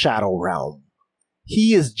of the Shadow Realm.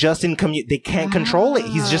 He is just in they can't control it.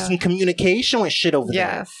 He's just in communication with shit over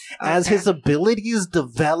there. Okay. As his abilities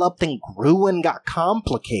developed and grew and got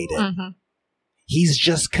complicated, he's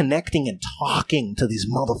just connecting and talking to these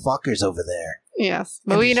motherfuckers over there. Yes,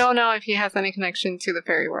 but we don't know if he has any connection to the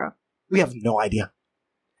fairy world. We have no idea.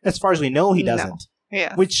 As far as we know, he doesn't. No.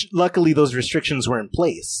 Yeah. Which, luckily, those restrictions were in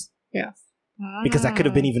place. Yes. Because that could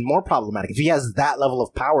have been even more problematic. If he has that level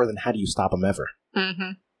of power, then how do you stop him ever?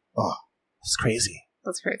 Oh, it's crazy.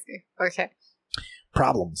 That's crazy. Okay.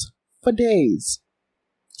 Problems for days.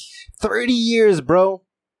 30 years, bro.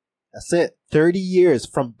 That's it. 30 years.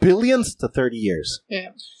 From billions to 30 years. Yeah.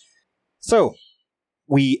 So,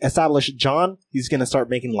 we establish John. He's going to start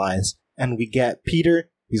making lies. And we get Peter.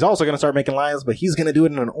 He's also going to start making lies, but he's going to do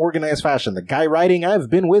it in an organized fashion. The guy writing, I've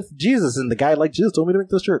been with Jesus, and the guy like, Jesus told me to make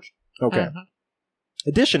this church. Okay.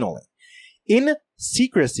 Additionally, in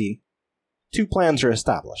secrecy, 2 plans are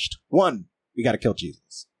established. 1, we got to kill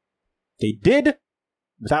Jesus. They did,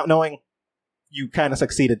 without knowing, you kind of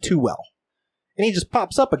succeeded too well. And he just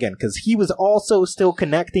pops up again, because he was also still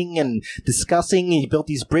connecting and discussing, and he built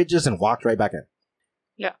these bridges and walked right back in.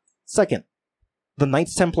 Yeah. Second, the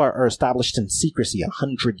Knights Templar are established in secrecy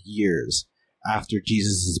 100 years after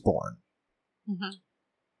Jesus is born.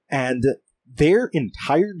 And their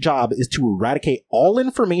entire job is to eradicate all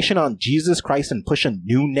information on Jesus Christ and push a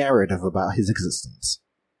new narrative about his existence.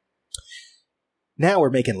 Now we're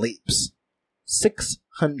making leaps. The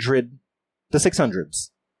 600s.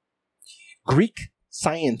 Greek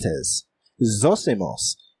scientist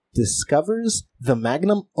Zosimos discovers the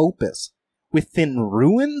magnum opus within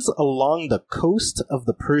ruins along the coast of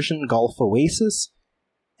the Persian Gulf oasis,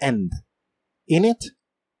 and in it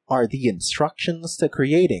are the instructions to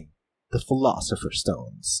creating the Philosopher's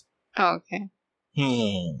Stones. Oh, okay.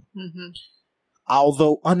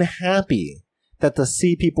 Although unhappy that the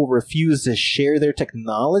Sea People refuse to share their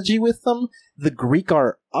technology with them, the Greek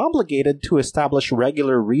are obligated to establish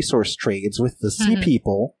regular resource trades with the Sea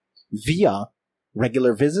People via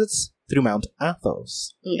regular visits through Mount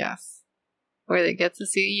Athos. Yes. Where they get to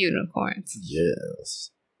see unicorns.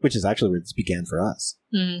 Yes. Which is actually where this began for us.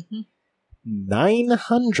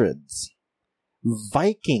 900s.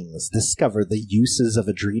 Vikings discover the uses of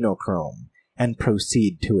adrenochrome and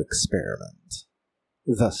proceed to experiment,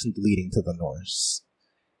 thus leading to the Norse.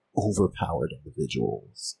 Overpowered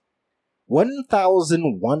individuals.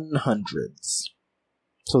 1100s.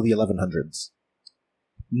 So the 1100s.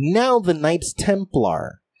 Now the Knights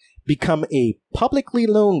Templar become a publicly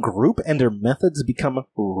known group, and their methods become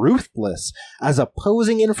ruthless as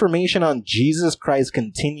opposing information on Jesus Christ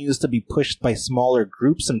continues to be pushed by smaller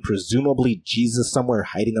groups, and presumably Jesus somewhere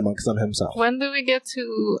hiding amongst them himself. When do we get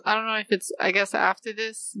to, I don't know if it's, I guess after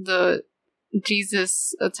this, the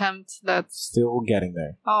Jesus attempt that's... Still getting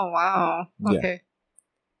there. Oh, wow. Okay.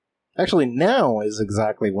 Yeah. Actually, now is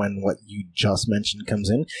exactly when what you just mentioned comes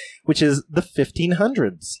in, which is the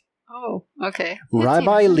 1500s. Oh, okay.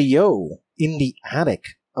 Rabbi Leo, in the attic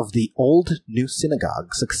of the old new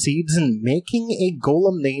synagogue, succeeds in making a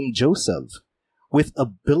golem named Joseph, with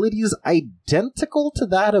abilities identical to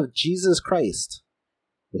that of Jesus Christ.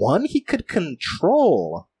 One he could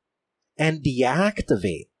control and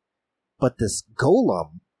deactivate, but this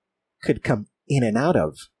golem could come in and out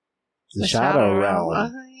of the Shadow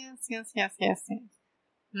Realm. Yes.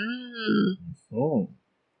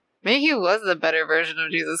 Maybe he was the better version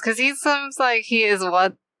of Jesus, because he seems like he is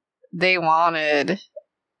what they wanted.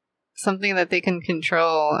 Something that they can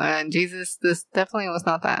control, and Jesus, this definitely was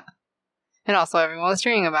not that. And also everyone was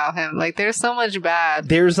dreaming about him. Like, there's so much bad.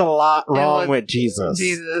 There's a lot wrong with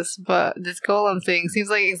Jesus. But this golem thing seems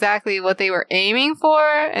like exactly what they were aiming for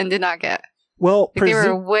and did not get. Well, Like, they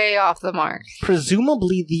were way off the mark.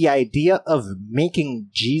 Presumably the idea of making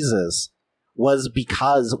Jesus was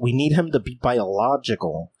because we need him to be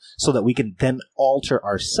biological so that we can then alter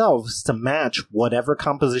ourselves to match whatever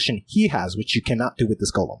composition he has, which you cannot do with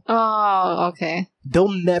this golem. Oh, okay. They'll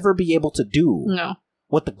never be able to do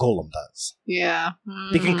what the golem does. Yeah.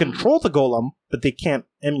 They can control the golem, but they can't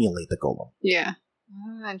emulate the golem. Yeah.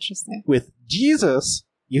 Interesting. With Jesus,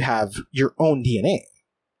 you have your own DNA.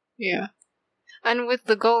 Yeah. And with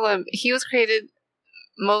the golem, he was created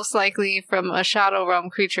most likely from a Shadow Realm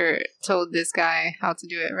creature told this guy how to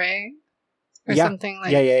do it, right? Or something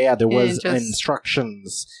like that. Yeah. There was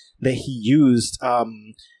instructions that he used.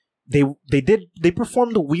 They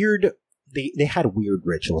performed weird... They had weird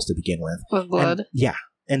rituals to begin with. With blood?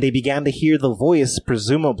 And they began to hear the voice,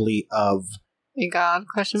 presumably, of... A god,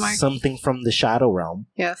 question mark? Something from the Shadow Realm.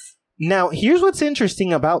 Yes. Now, here's what's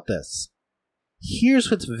interesting about this. Here's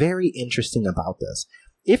what's very interesting about this.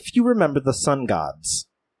 If you remember the sun gods,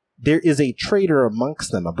 there is a traitor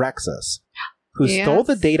amongst them, Abraxas, who stole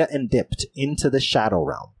the data and dipped into the Shadow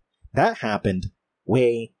Realm. That happened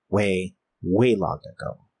way, way, way long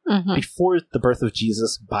ago. Mm-hmm. Before the birth of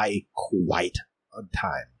Jesus by quite a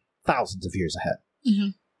time. Thousands of years ahead. Mm-hmm.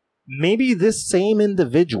 Maybe this same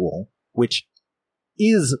individual, which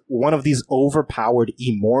is one of these overpowered,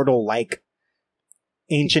 immortal-like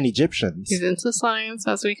ancient Egyptians. He's into science,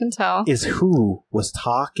 as we can tell. Is who was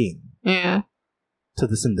talking to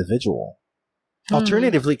this individual.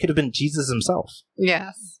 Alternatively, it could have been Jesus himself.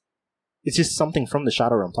 Yes. It's just something from the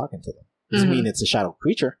Shadow Realm talking to them. Doesn't mean it's a shadow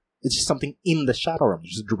creature. It's just something in the Shadow Realm.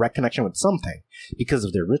 There's a direct connection with something because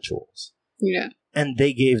of their rituals. Yeah. And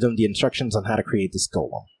they gave them the instructions on how to create this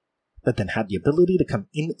golem that then had the ability to come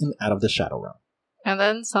in and out of the Shadow Realm. And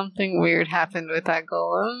then something weird happened with that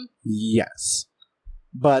golem. Yes.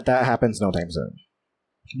 But that happens no time soon.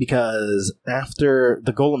 Because after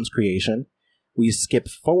the golem's creation, we skip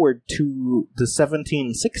forward to the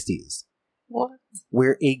 1760s. What?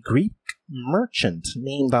 Where a Greek merchant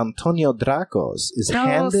named Antonio Drakos is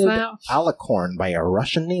handed alicorn by a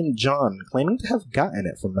Russian named John, claiming to have gotten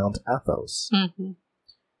it from Mount Athos. Mm-hmm.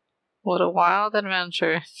 What a wild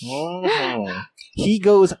adventure. Mm-hmm. He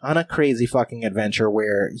goes on a crazy fucking adventure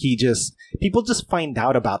where people just find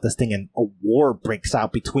out about this thing and a war breaks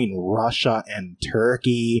out between Russia and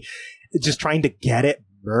Turkey, just trying to get it,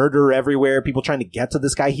 murder everywhere, people trying to get to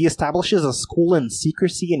this guy. He establishes a school in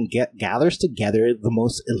secrecy and gathers together the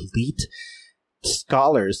most elite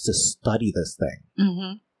scholars to study this thing.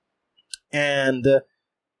 Mm-hmm. And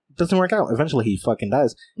it doesn't work out. Eventually he fucking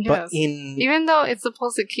dies. Yes. But even though it's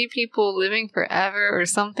supposed to keep people living forever or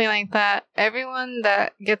something like that, everyone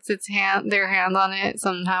that gets their hand on it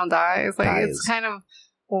somehow dies. It's kind of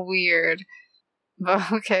weird.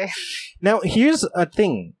 But okay. Now here's a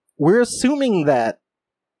thing. We're assuming that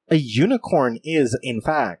a unicorn is, in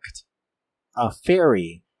fact, a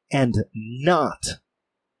fairy and not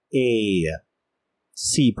a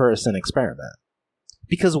sea person experiment.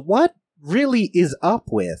 Because what really is up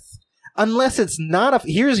with, unless it's not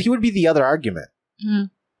here would be the other argument. Mm.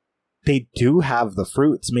 They do have the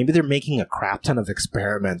fruits. Maybe they're making a crap ton of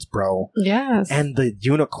experiments, bro. Yes. And the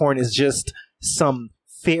unicorn is just some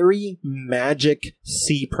fairy magic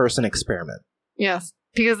sea person experiment. Yes.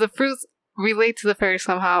 Because the fruits relate to the fairies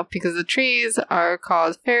somehow, because the trees are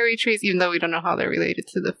called fairy trees, even though we don't know how they're related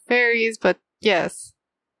to the fairies, but yes.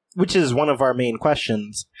 Which is one of our main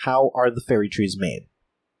questions. How are the fairy trees made?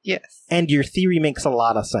 Yes. And your theory makes a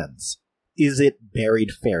lot of sense. Is it buried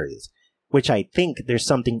fairies? Which I think there's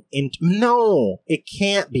something No, it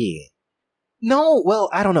can't be. No, well,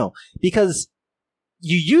 I don't know. Because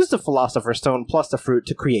you use the Philosopher's Stone plus the fruit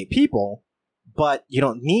to create people, but you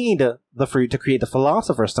don't need the fruit to create the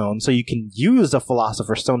Philosopher's Stone, so you can use the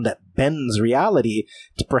Philosopher's Stone that bends reality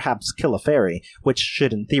to perhaps kill a fairy, which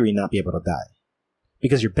should in theory not be able to die.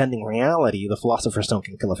 Because you're bending reality, the Philosopher's Stone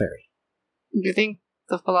can kill a fairy. Do you think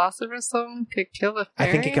the Philosopher's Stone could kill a fairy?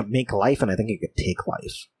 I think it could make life, and I think it could take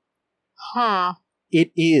life. Huh.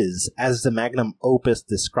 It is, as the Magnum Opus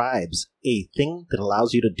describes, a thing that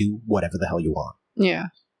allows you to do whatever the hell you want. Yeah.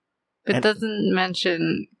 But it doesn't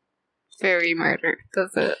mention fairy murder,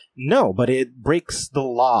 does it? No, but it breaks the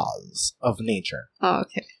laws of nature. Oh,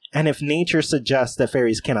 okay. And if nature suggests that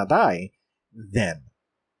fairies cannot die, then,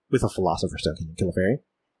 with a Philosopher's Stone, can you kill a fairy?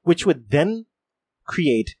 Which would then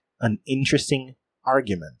create an interesting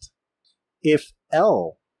argument. If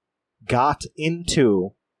El got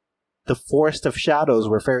into the Forest of Shadows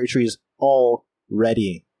where fairy trees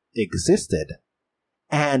already existed,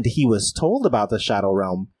 and he was told about the Shadow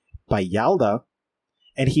Realm by Yalda,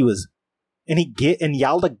 and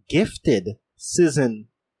Yalda gifted Sissyn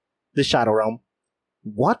the Shadow Realm.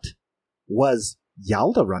 What was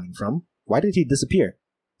Yalda running from? Why did he disappear?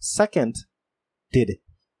 Second, did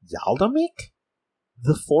Yalda make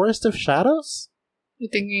the Forest of Shadows?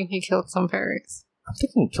 You're thinking he killed some fairies. I'm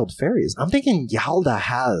thinking he killed fairies. I'm thinking Yalda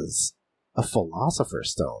has a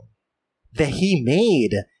Philosopher's Stone that he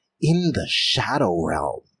made in the Shadow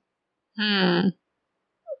Realm.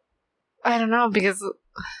 I don't know, because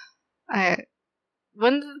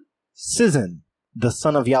Sizin, the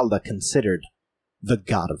son of Yalda, considered the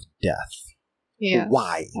god of death. Yeah.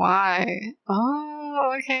 Why?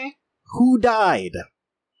 Oh, okay. Who died?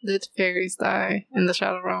 Did fairies die in the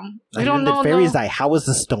Shadow Realm? We don't know. Did fairies die? How was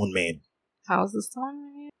the stone made? How was the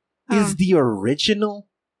stone made? Is the original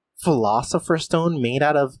Philosopher's Stone made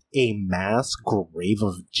out of a mass grave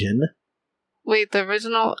of Jinn? Wait, the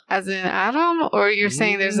original as in Adam? Or you're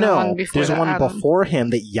saying there's one before there's one Adam? before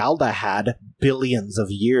him that Yalda had billions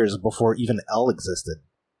of years before even El existed.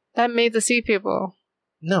 That made the sea people.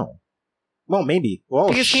 No. Well, maybe. Well,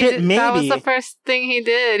 because maybe. That was the first thing he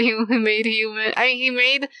did. He made human. He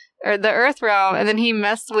made the Earth Realm, and then he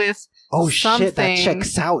messed with something. Shit, that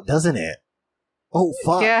checks out, doesn't it? Oh,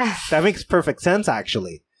 fuck. Yeah. That makes perfect sense,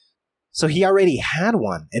 actually. So he already had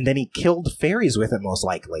one, and then he killed fairies with it, most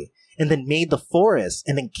likely, and then made the forest,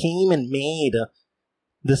 and then came and made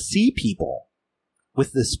the sea people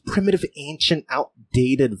with this primitive, ancient,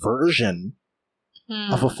 outdated version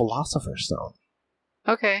of a Philosopher's Stone.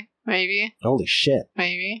 Okay, maybe. Holy shit.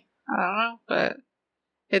 Maybe. I don't know, but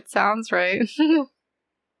it sounds right.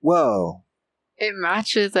 Whoa. It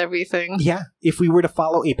matches everything. Yeah, if we were to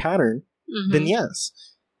follow a pattern, then yes.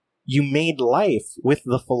 You made life with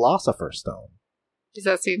the Philosopher's Stone. Because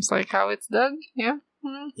that seems like how it's done, yeah.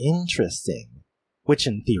 Interesting. Which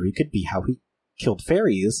in theory could be how he killed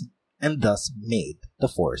fairies and thus made the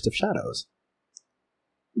Forest of Shadows.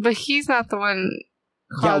 But he's not the one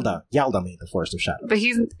Yalda made the Forest of Shadows. But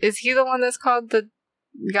is he the one that's called the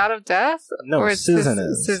God of Death? No, Sizin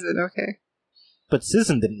is. Sizin, okay. But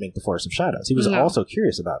Sizin didn't make the Forest of Shadows. He was also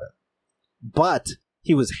curious about it. But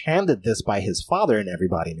he was handed this by his father, and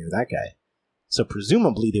everybody knew that guy. So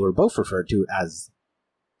presumably they were both referred to as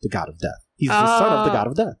the God of Death. He's the son of the God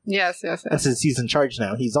of Death. Yes. And since he's in charge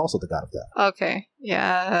now, he's also the God of Death. Okay,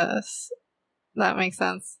 yes. That makes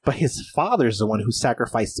sense. But his father's the one who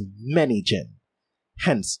sacrificed many jinn,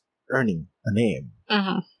 hence earning a name,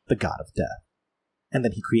 the God of Death. And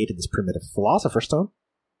then he created this primitive Philosopher's Stone,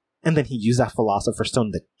 and then he used that Philosopher's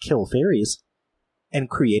Stone to kill fairies, and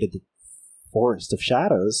created the Forest of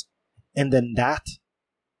Shadows, and then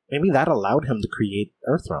maybe that allowed him to create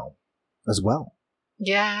Earthrealm as well.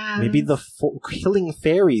 Yeah. Maybe the killing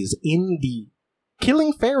fairies,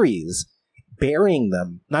 burying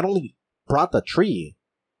them, not only brought the tree,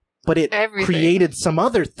 but it created some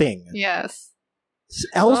other thing. Yes.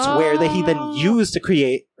 Elsewhere that he then used to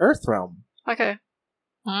create Earthrealm. Okay.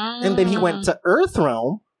 And then he went to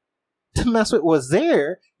Earthrealm to mess with what was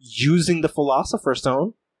there, using the Philosopher's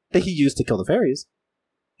Stone that he used to kill the fairies.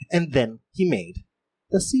 And then he made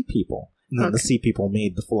the Sea People. And then the Sea People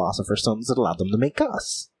made the Philosopher's Stones that allowed them to make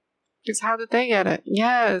us. Because how did they get it?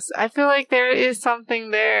 Yes. I feel like there is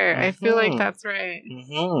something there. I feel like that's right.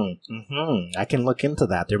 I can look into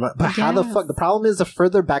that. But how the fuck? The problem is the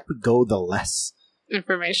further back we go, the less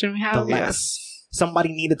information we have. The less.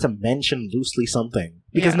 Somebody needed to mention loosely something.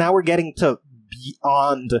 Because now we're getting to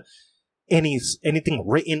beyond anything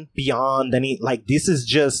written, beyond any, like, this is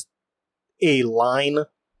just a line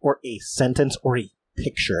or a sentence or a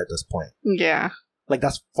picture at this point. Yeah. Like,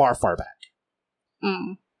 that's far, far back.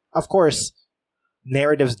 Of course,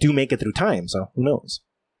 narratives do make it through time, so who knows?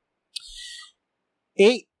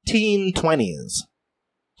 1820s.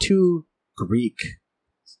 Two Greek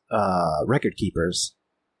record keepers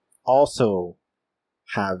also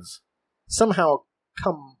have somehow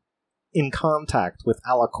come in contact with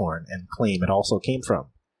Alicorn and claim it also came from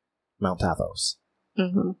Mount Athos.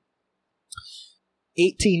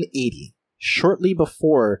 1880, shortly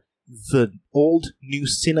before the old new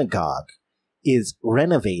synagogue is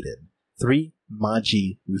renovated, three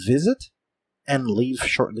Magi visit and leave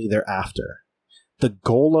shortly thereafter. The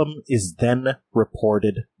golem is then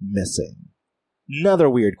reported missing. Another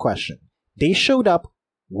weird question. They showed up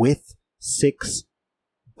with 6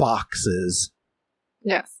 boxes.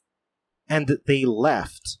 Yes. And they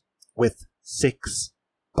left with 6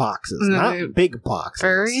 boxes. Not big boxes.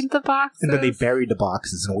 Buried the boxes? And then they buried the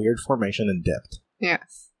boxes in a weird formation and dipped.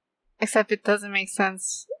 Yes. Except it doesn't make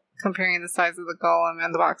sense comparing the size of the golem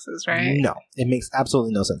and the boxes, right? No. It makes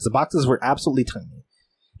absolutely no sense. The boxes were absolutely tiny.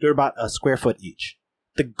 They were about a square foot each.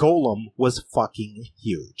 The golem was fucking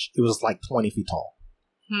huge. It was like 20 feet tall.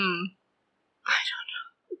 I don't know.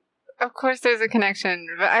 of course there's a connection,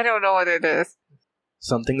 but I don't know what it is.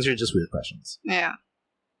 Some things are just weird questions. Yeah.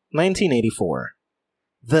 1984.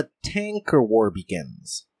 The Tanker War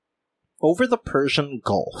begins. Over the Persian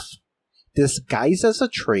Gulf, disguised as a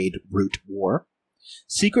trade route war,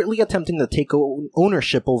 secretly attempting to take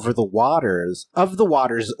ownership over the waters over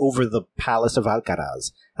the Palace of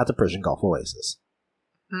Alcaraz at the Persian Gulf Oasis.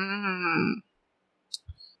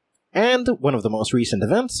 And one of the most recent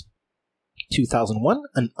events, 2001,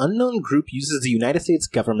 an unknown group uses the United States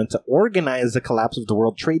government to organize the collapse of the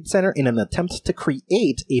World Trade Center in an attempt to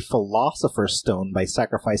create a Philosopher's Stone by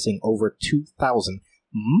sacrificing over 2,000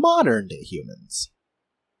 modern-day humans.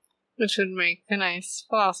 Which would make a nice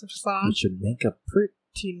Philosopher's Stone. Which would make a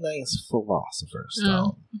pretty nice Philosopher's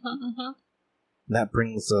Stone. That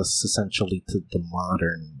brings us essentially to the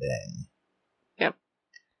modern day. Yep.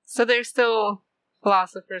 So there's still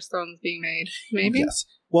Philosopher's Stones being made, maybe? Yes.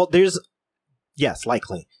 Well, yes,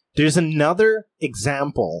 likely. There's another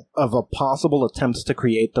example of a possible attempt to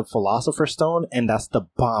create the Philosopher's Stone, and that's the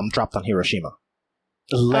bomb dropped on Hiroshima.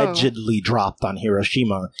 Allegedly dropped on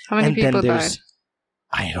Hiroshima. How many people died?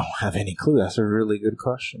 I don't have any clue. That's a really good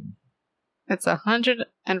question. It's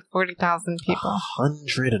 140,000 people.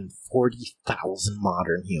 140,000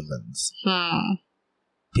 modern humans.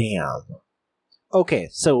 Damn. Okay,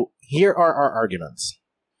 so here are our arguments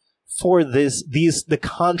for the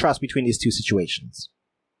contrast between these two situations.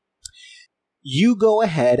 You go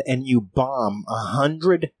ahead and you bomb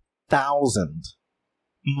 100,000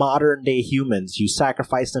 modern day humans. You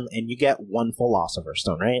sacrifice them and you get one Philosopher's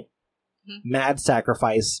Stone, right? Mad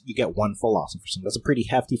sacrifice, you get one Philosopher's Stone. That's a pretty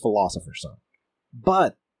hefty Philosopher's Stone.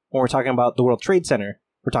 But when we're talking about the World Trade Center,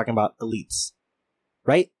 we're talking about elites,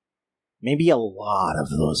 right? Maybe a lot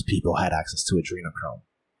of those people had access to adrenochrome.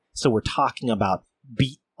 So we're talking about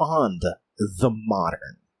beyond the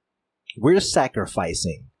modern. We're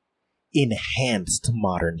sacrificing enhanced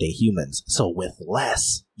modern day humans. So with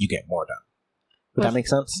less, you get more done. Would that make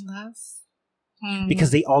sense? Less?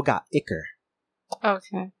 Because they all got Ichor.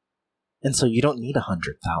 Okay. And so you don't need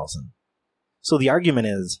 100,000. So the argument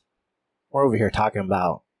is, we're over here talking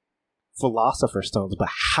about Philosopher's Stones, but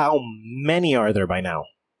how many are there by now?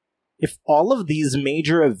 If all of these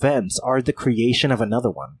major events are the creation of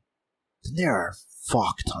another one, then there are a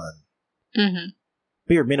fuck ton.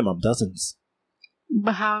 Bare minimum dozens.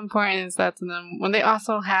 But how important is that to them when they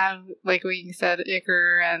also have, like what you said,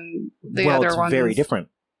 Ichor and the other ones? Well, it's very different.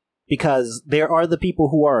 Because there are the people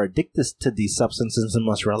who are addicted to these substances and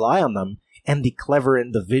must rely on them, and the clever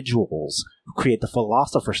individuals who create the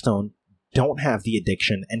Philosopher's Stone don't have the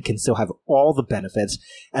addiction and can still have all the benefits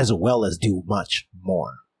as well as do much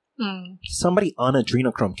more. Somebody on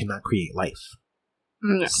adrenochrome cannot create life.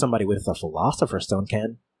 No. Somebody with a Philosopher's Stone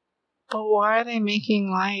can. But why are they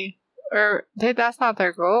making life? Or that's not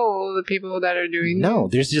their goal, the people that are doing No,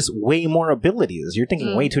 this. there's just way more abilities. You're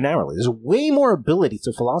thinking way too narrowly. There's way more abilities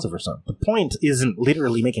to Philosopher's Stone. The point isn't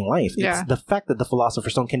literally making life. It's the fact that the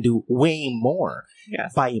Philosopher's Stone can do way more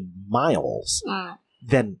by miles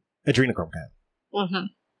than adrenochrome can.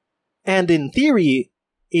 And in theory,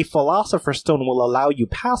 a Philosopher's Stone will allow you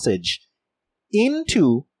passage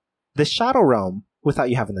into the Shadow Realm without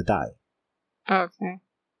you having to die. Okay.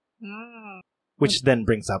 Which then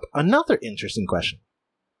brings up another interesting question.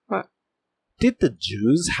 What? Did the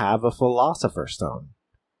Jews have a Philosopher's Stone?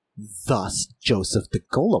 Thus, Joseph the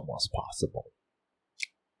Golem was possible.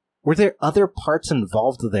 Were there other parts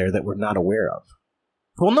involved there that we're not aware of?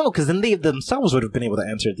 Well, no, because then they themselves would have been able to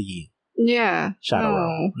answer the Shadow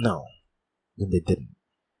Realm. No. Then they didn't.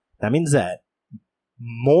 That means that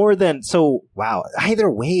more than... So, wow. Either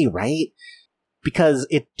way, right? Because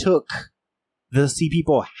it took the Sea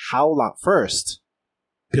People how long? First,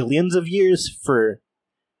 billions of years for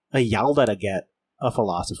a Yalda to get a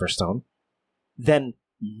Philosopher's Stone. Then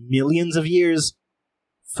millions of years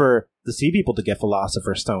for the Sea People to get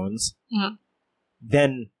Philosopher's Stones.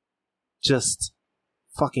 Then just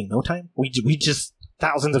fucking no time. We just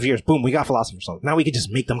thousands of years. Boom, we got Philosopher's Stones. Now we can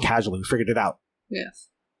just make them casually. We figured it out. Yes.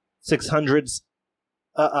 600s.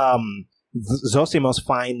 Zosimos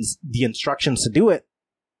finds the instructions to do it.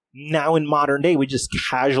 Now in modern day, we just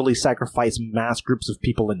casually sacrifice mass groups of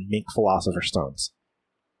people and make Philosopher's Stones.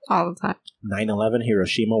 All the time. 9/11,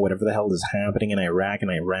 Hiroshima, whatever the hell is happening in Iraq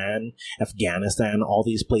and Iran, Afghanistan, all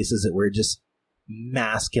these places that we're just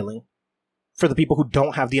mass killing. For the people who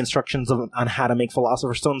don't have the instructions on how to make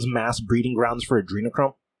Philosopher's Stones, mass breeding grounds for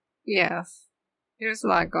adrenochrome. Yes. There's a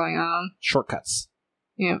lot going on. Shortcuts.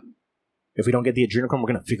 Yeah. If we don't get the adrenochrome,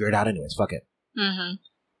 we're going to figure it out anyways. Fuck it.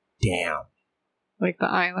 Damn. Like the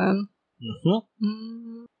island.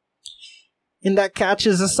 And that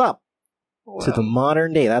catches us up to the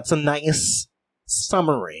modern day. That's a nice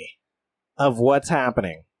summary of what's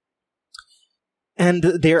happening. And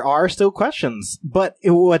there are still questions. But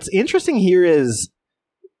what's interesting here is,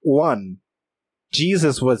 one,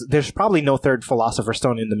 there's probably no third Philosopher's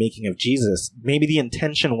Stone in the making of Jesus. Maybe the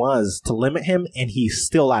intention was to limit him, and he's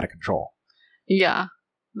still out of control. Yeah,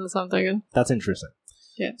 that's what I'm thinking. That's interesting.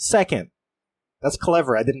 Yeah. Second, that's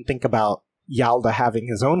clever. I didn't think about Yalda having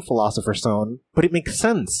his own Philosopher's Stone, but it makes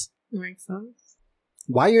sense. It makes sense.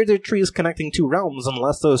 Why are there trees connecting two realms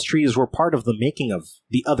unless those trees were part of the making of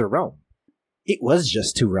the other realm? It was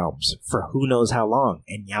just two realms for who knows how long,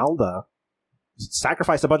 and Yalda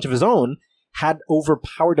sacrificed a bunch of his own, had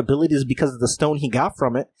overpowered abilities because of the stone he got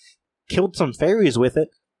from it, killed some fairies with it,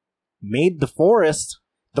 made the forest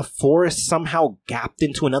somehow gapped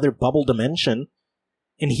into another bubble dimension,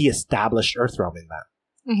 and he established Earthrealm in that.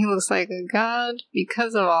 And he looks like a god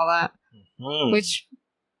because of all that. Mm-hmm. Which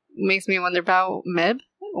makes me wonder about Meb.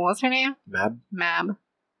 What's her name? Mab.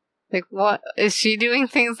 Like, what? Is she doing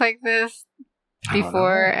things like this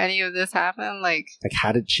before any of this happened? Like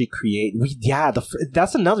how did she create?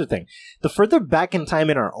 That's another thing. The further back in time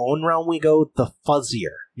in our own realm we go, the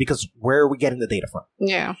fuzzier. Because where are we getting the data from?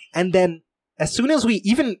 Yeah. And then, as soon as we,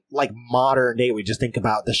 even like modern day, we just think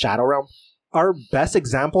about the Shadow Realm, our best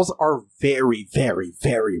examples are very, very,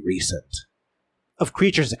 very recent. Of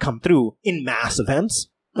creatures that come through in mass events,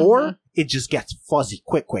 or it just gets fuzzy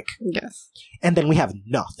quick. Yes. And then we have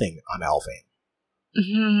nothing on Elvane.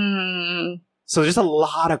 Mm-hmm. So there's a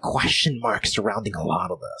lot of question marks surrounding a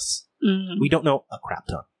lot of this. Mm-hmm. We don't know a crap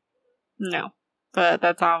ton. No. But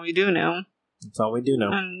that's all we do know. That's all we do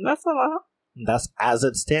know. And that's a lot. That's as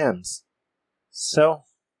it stands. So,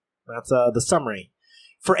 that's the summary.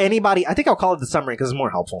 For anybody, I think I'll call it the summary because it's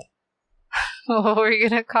more helpful. What were you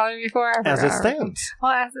going to call it before? As it stands.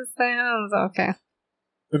 Oh, as it stands. Okay.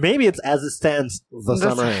 Maybe it's as it stands, the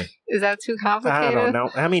summary. Is that too complicated? I don't know.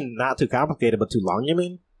 I mean, not too complicated, but too long, you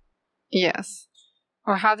mean? Yes.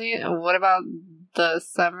 Or what about the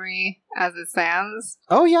summary as it stands?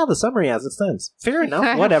 Oh, yeah, the summary as it stands. Fair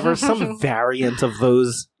enough. Whatever. Some variant of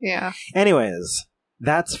those. Yeah. Anyways,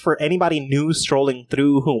 that's for anybody new strolling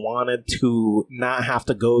through who wanted to not have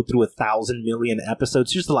to go through 1,000 million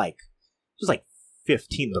episodes. Just like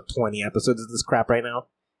 15 to 20 episodes of this crap right now.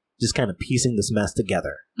 Just kind of piecing this mess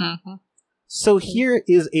together. Mm-hmm. So here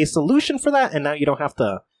is a solution for that, and now you don't have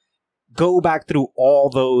to go back through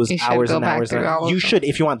all those hours and hours. You should,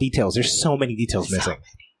 if you want details. There's so many details missing.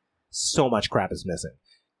 So much crap is missing.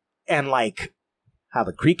 And like how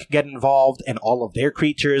the Greek get involved and all of their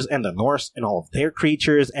creatures, and the Norse and all of their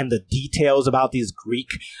creatures, and the details about these Greek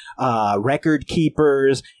record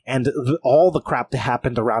keepers, and all the crap that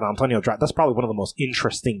happened around Antonio Draco. That's probably one of the most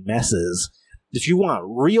interesting messes. If you want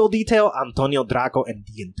real detail, Antonio Draco and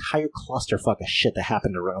the entire clusterfuck of shit that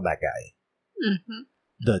happened around that guy. Mm-hmm.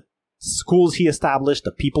 The schools he established,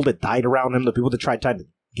 the people that died around him, the people that tried to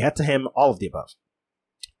get to him, all of the above.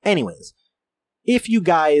 Anyways, if you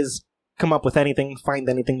guys come up with anything, find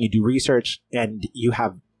anything, you do research, and you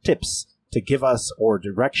have tips to give us or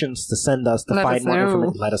directions to send us to find more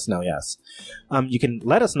information, let us know, yes. You can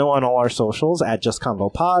let us know on all our socials at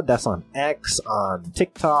JustConvoPod. That's on X, on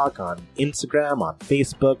TikTok, on Instagram, on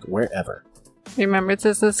Facebook, wherever. Remember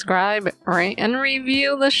to subscribe, rate, and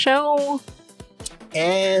review the show.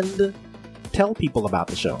 And tell people about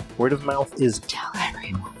the show. Word of mouth is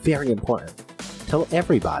very important. Tell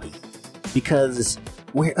everybody. Because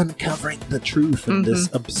we're uncovering the truth in this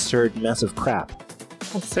absurd mess of crap.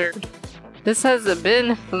 Absurd. This has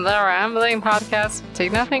been the Rambling Podcast.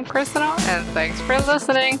 Take nothing personal, and thanks for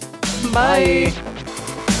listening. Bye.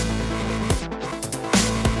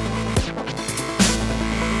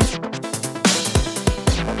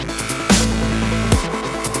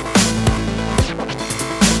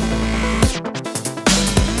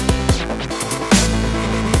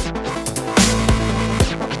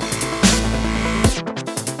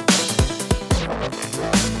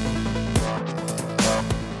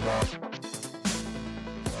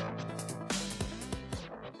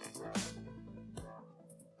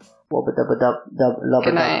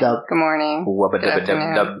 Good night. Good morning. Good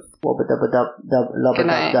afternoon. Good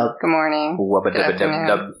night. Good morning. Good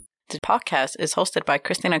afternoon. The podcast is hosted by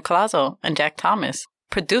Christina Colazo and Jack Thomas,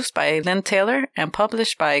 produced by Lynn Taylor, and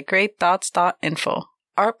published by GreatThoughts.info.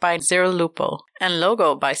 Art by Zero Lupo, and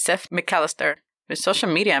logo by Seth McAllister, with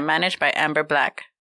social media managed by Amber Black.